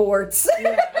 sports.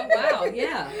 Yeah. Oh, wow.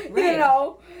 Yeah. Right. You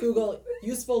know? Google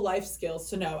useful life skills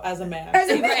to know as a man. As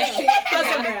a man.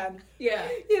 As a man. Yeah.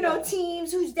 You know,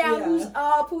 teams, who's down, Yeah. who's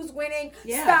up, who's winning,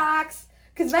 Yeah. stocks.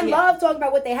 Because men love talking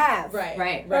about what they have. Right.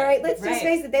 Right. All right, let's just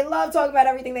face it. They love talking about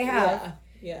everything they have. Yeah.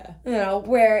 Yeah. You know,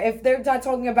 where if they're not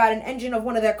talking about an engine of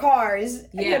one of their cars,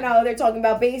 you know, they're talking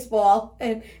about baseball.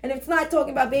 And if it's not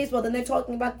talking about baseball, then they're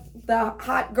talking about the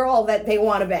hot girl that they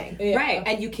want to bang. Yeah. Right.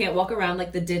 And you can't walk around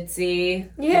like the ditzy,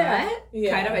 Yeah.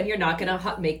 kind of, and you're not going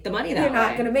to make the money that They're way.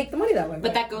 not going to make the money that way.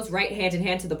 But that goes right hand in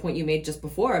hand to the point you made just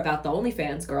before about the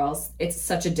OnlyFans girls. It's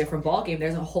such a different ballgame.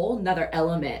 There's a whole nother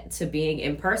element to being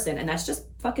in person, and that's just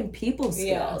fucking people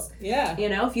skills. Yeah. You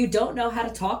know, if you don't know how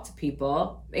to talk to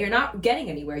people, you're not getting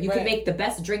anywhere. You could make the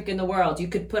best drink in the world. You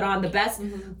could put on the best,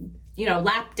 you know,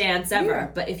 lap dance ever. Yeah.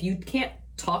 But if you can't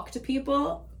talk to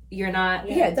people, you're not.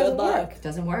 Yeah, it doesn't Good luck. work.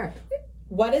 Doesn't work.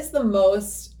 What is the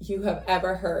most you have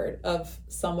ever heard of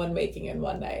someone making in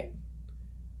one night?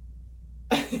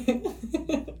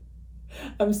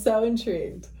 I'm so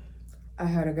intrigued. I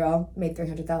heard a girl make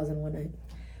 $300,000 one night.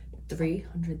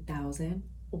 300,000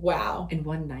 Wow. in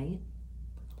one night.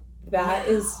 That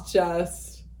is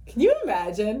just. Can you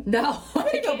imagine? No, I'm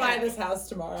gonna go buy this house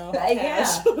tomorrow. Yeah.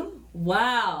 Cash.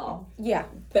 Wow. Yeah.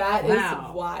 That Wow.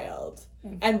 is wild.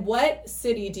 And what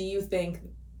city do you think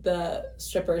the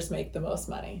strippers make the most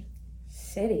money?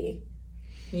 City.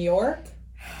 New York?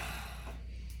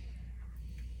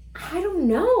 I don't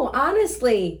know,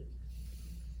 honestly.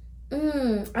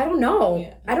 I don't know.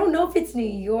 Yeah. I don't know if it's New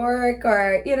York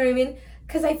or, you know what I mean?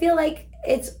 Because I feel like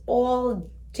it's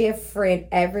all different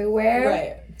everywhere.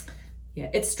 Right. Yeah,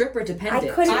 it's stripper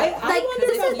dependent. I couldn't. I like, wonder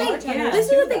this is about the thing. bartenders This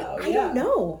is too, the thing. though. I don't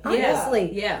know,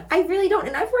 honestly. Yeah. I really don't.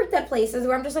 And I've worked at places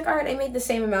where I'm just like, all right, I made the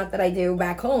same amount that I do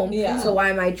back home. Yeah. So why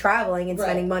am I traveling and Right.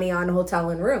 spending money on hotel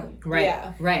and room? Right.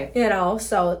 Yeah. Right. You know,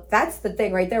 so that's the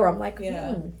thing right there where I'm like,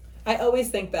 Yeah. I always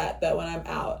think that though when I'm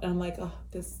out and I'm like, oh,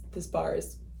 this bar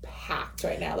is packed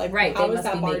right now. Like, Right, how they is must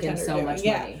that be making bartender so doing? much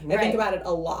Yeah, money. I Right. think about it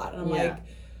a lot, and I'm Yeah. like,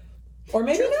 or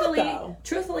maybe not though.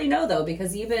 Truthfully, no, though,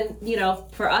 because even, you know,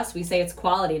 for us, we say it's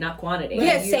quality, not quantity.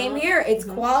 Yeah, You same know? here. It's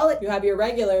quality. You have your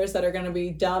regulars that are going to be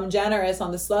dumb generous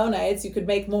on the slow nights. You could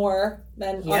make more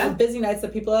than Yeah. on the busy nights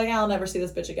that people are like, I'll never see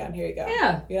this bitch again. Here you go.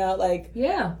 Yeah. You know, like,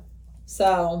 Yeah.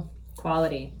 so.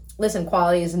 Quality. Listen,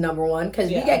 quality is number one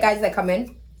because Yeah. we get guys that come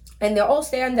in and they'll all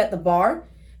stand at the bar.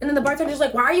 And then the bartender's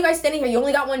like, why are you guys standing here? You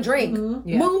only got one drink.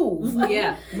 Yeah. Move.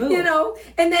 Yeah. Move. You know?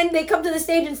 And then they come to the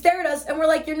stage and stare at us and we're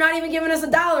like, you're not even giving us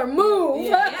 $1. Move.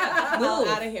 Yeah. Move Move.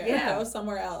 out of here. Yeah. Go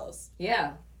somewhere else.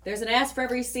 Yeah. There's an ass for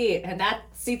every seat, and that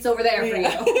seat's over there for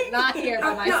you. Not here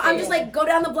by my No, I'm seat. just like, go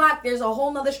down the block. There's a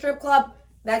whole nother strip club.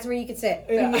 That's where you can sit.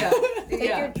 Yeah. Take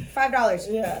Yeah. your $5.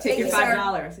 Yeah. Take your Thank you, sir.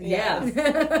 $5.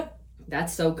 Yeah.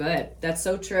 That's so good. That's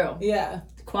so true. Yeah.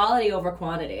 Quality over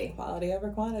quantity. Quality over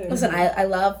quantity. Listen, I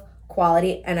love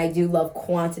quality and I do love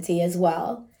quantity as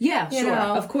well. Yeah, You sure.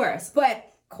 know. Of course. But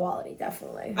quality,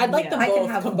 definitely. I'd like Yeah. them I can both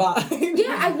have- combined.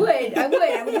 Yeah, I would. I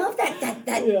would love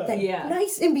that Yeah.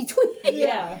 nice in between.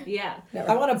 Yeah. Yeah.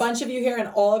 I want a bunch of you here, and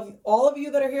all of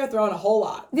you that are here throwing a whole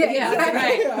lot. Yeah, Yeah, exactly.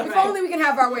 right, If right. only we can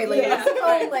have our way, ladies. Yeah.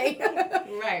 If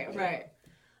only. Right, right.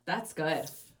 That's good.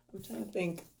 I'm trying to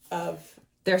think of.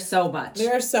 There's so much.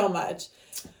 There's so much.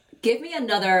 Give me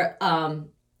another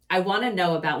I want to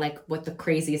know about like what the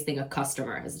craziest thing a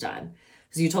customer has done.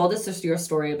 Because you told us just your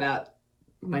story about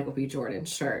Michael B. Jordan's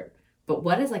shirt. But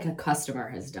what is like a customer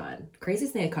has done?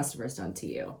 Craziest thing a customer has done to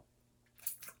you?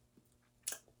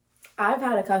 I've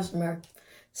had a customer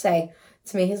say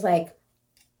to me, he's like,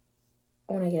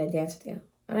 I want to get a dance with you.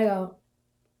 And I go,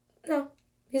 no.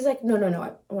 He's like, no,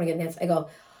 I want to get a dance. I go,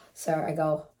 sir, I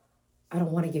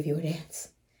don't want to give you a dance.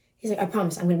 He's like, I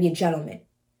promise I'm going to be a gentleman.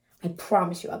 I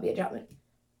promise you I'll be a gentleman.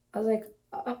 I was like,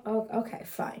 oh, okay,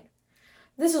 fine.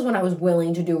 This is when I was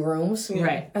willing to do rooms.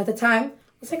 Right. At the time, I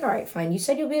was like, all right, fine. You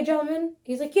said you'll be a gentleman?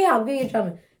 He's like, yeah, I'll be a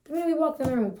gentleman. The minute we walked in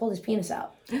the room, he pulled his penis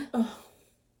out.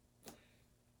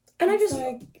 And I just,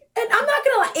 and I'm not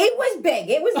gonna lie, it was big.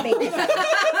 It was big.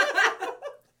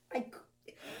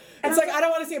 It's like, I don't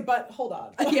want to see it, but hold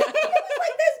on. Yeah. It was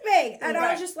like this big. And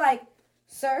I was just like,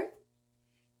 sir,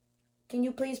 can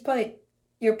you please put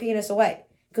your penis away?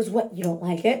 Because what, you don't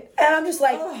like it? And I'm just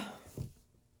like,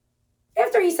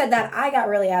 after he said that, I got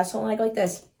really asshole like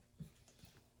this.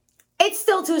 It's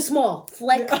still too small.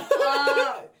 Flick. Good.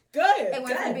 It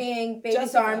went from being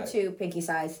baby's arm to pinky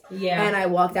size. Yeah. And I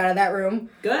walked out of that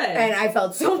room. Good. And I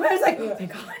felt so bad. I was like, oh my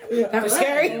God. That was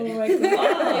scary. Oh my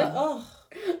God.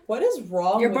 What is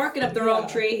wrong? You're barking up the wrong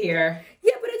tree here.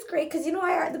 Yeah, but it's great because,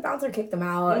 the bouncer kicked him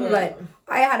out. But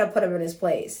I had to put him in his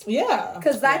place. Yeah.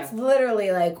 Because that's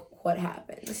literally like what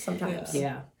happens sometimes.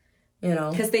 Yeah.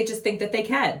 Because they just think that they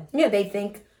can. Yeah, they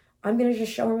think, I'm going to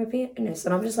just show her my penis.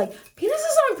 And I'm just like,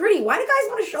 penises aren't pretty. Why do guys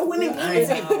want to show women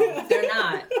penises? They're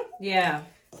not. Yeah.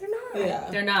 They're not. Yeah.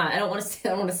 They're not. I don't want to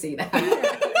see that.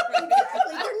 Exactly.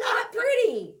 They're not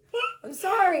pretty. I'm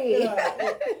sorry.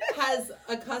 Yeah. Has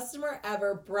a customer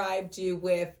ever bribed you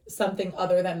with something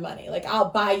other than money? Like, I'll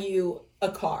buy you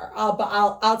a car.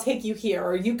 I'll take you here,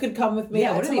 or you could come with me.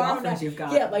 Yeah, what are the tomorrow offers night. you've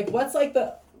got? Yeah, like what's like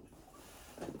the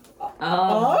okay.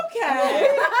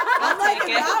 I'm like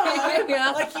that one.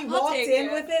 Yeah. Like he I'll walked take in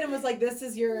it. with it and was like, "This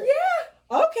is your Yeah.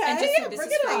 okay." And just yeah, said, "This bring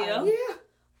is it for on." you." Yeah.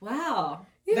 Wow.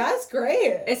 That's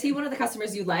great. Is he one of the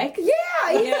customers you like?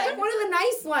 Yeah. He's like one of the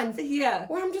nice ones. Yeah.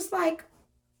 Where I'm just like,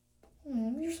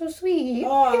 you're so sweet.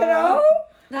 Aw.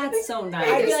 That's so nice.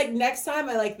 I'd be like, next time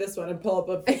I like this one and pull up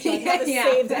a picture. I have a Yeah.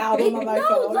 saved album on my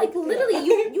phone. Like literally,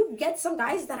 you get some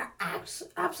guys that are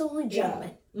absolutely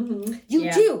gentlemen. Mm-hmm.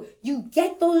 You do. You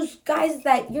get those guys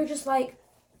that you're just like,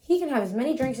 he can have as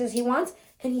many drinks as he wants,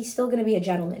 and he's still gonna be a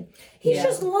gentleman. He's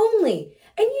just lonely,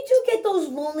 and you do get those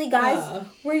lonely guys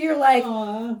where you're like,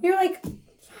 I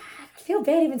feel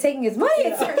bad even taking his money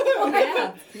at certain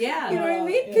points. Yeah. You know what I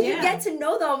mean? Because you get to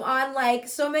know them on like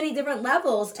so many different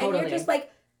levels, and you're just like,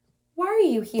 why are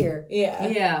you here? Yeah.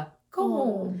 Yeah. Go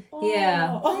home.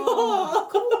 Yeah. Go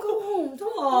home.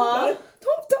 Don't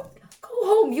go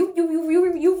home.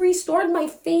 You restored my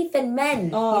faith in men.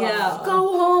 Yeah.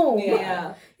 Go home.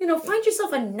 Yeah. Find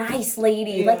yourself a nice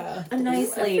lady. Yeah. Like A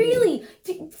nice lady. Really,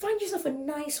 find yourself a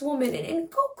nice woman and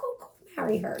go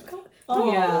marry her.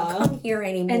 Don't come here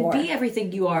anymore. And be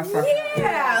everything you are for her.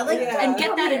 Yeah, like And get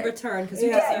come that in here. return because you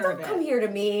Yeah, deserve don't it. come here to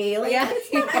me. Like, Yeah.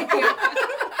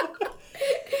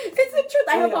 it's the truth.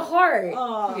 I have a heart.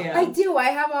 Yeah. I do. I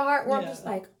have a heart where I'm just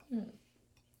like,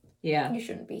 Yeah. you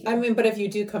shouldn't be here. I mean, but if you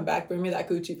do come back, bring me that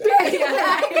Gucci bag.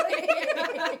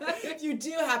 If you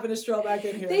do happen to stroll back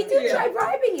in here. They do try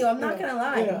bribing you. I'm not gonna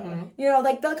lie. Yeah.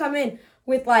 Like they'll come in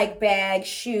with like bags,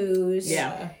 shoes.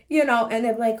 Yeah. And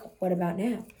they're like, "What about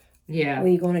now? Yeah. Will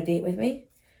you go on a date with me?"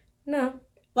 No.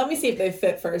 Let me see if they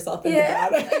fit first. I'll think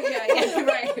about it. Yeah.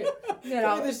 Right. Give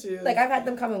me the shoes. Like I've had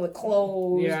them come in with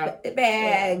clothes,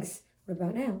 bags. What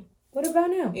about now? What about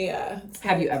now? Yeah.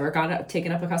 Have you ever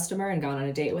taken up a customer and gone on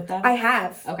a date with them? I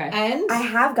have. Okay. And I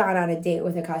have gone on a date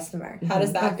with a customer. how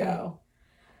does that go?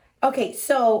 Okay,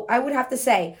 so I would have to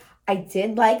say, I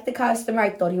did like the customer.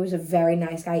 I thought he was a very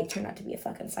nice guy. He turned out to be a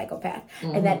fucking psychopath.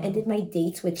 And that ended my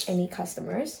dates with any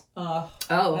customers. Oh,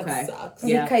 okay. That sucks.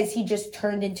 Yeah. Because he just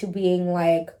turned into being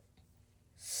like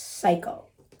psycho.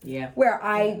 Yeah. Where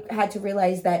I had to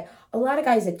realize that a lot of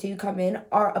guys that do come in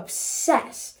are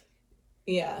obsessed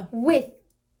Yeah. with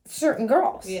certain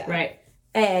girls. Yeah. Right.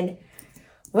 And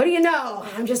what do you know?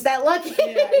 I'm just that lucky.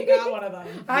 Yeah, you got one of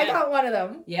them. I got one of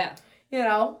them. Yeah.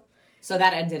 So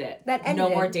that ended it. That ended No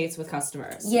more it. dates with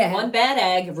customers. Yeah. One bad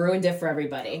egg ruined it for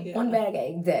everybody. Yeah. one bad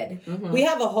egg dead. We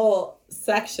have a whole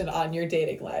section on your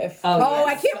dating life. Oh, Oh,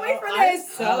 I yes. can't wait for I'm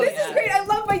this. so This yeah. is great. I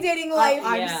love my dating life.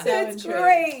 I'm Yeah. so It's intrigued.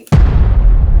 great.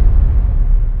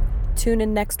 Tune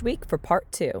in next week for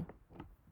part 2.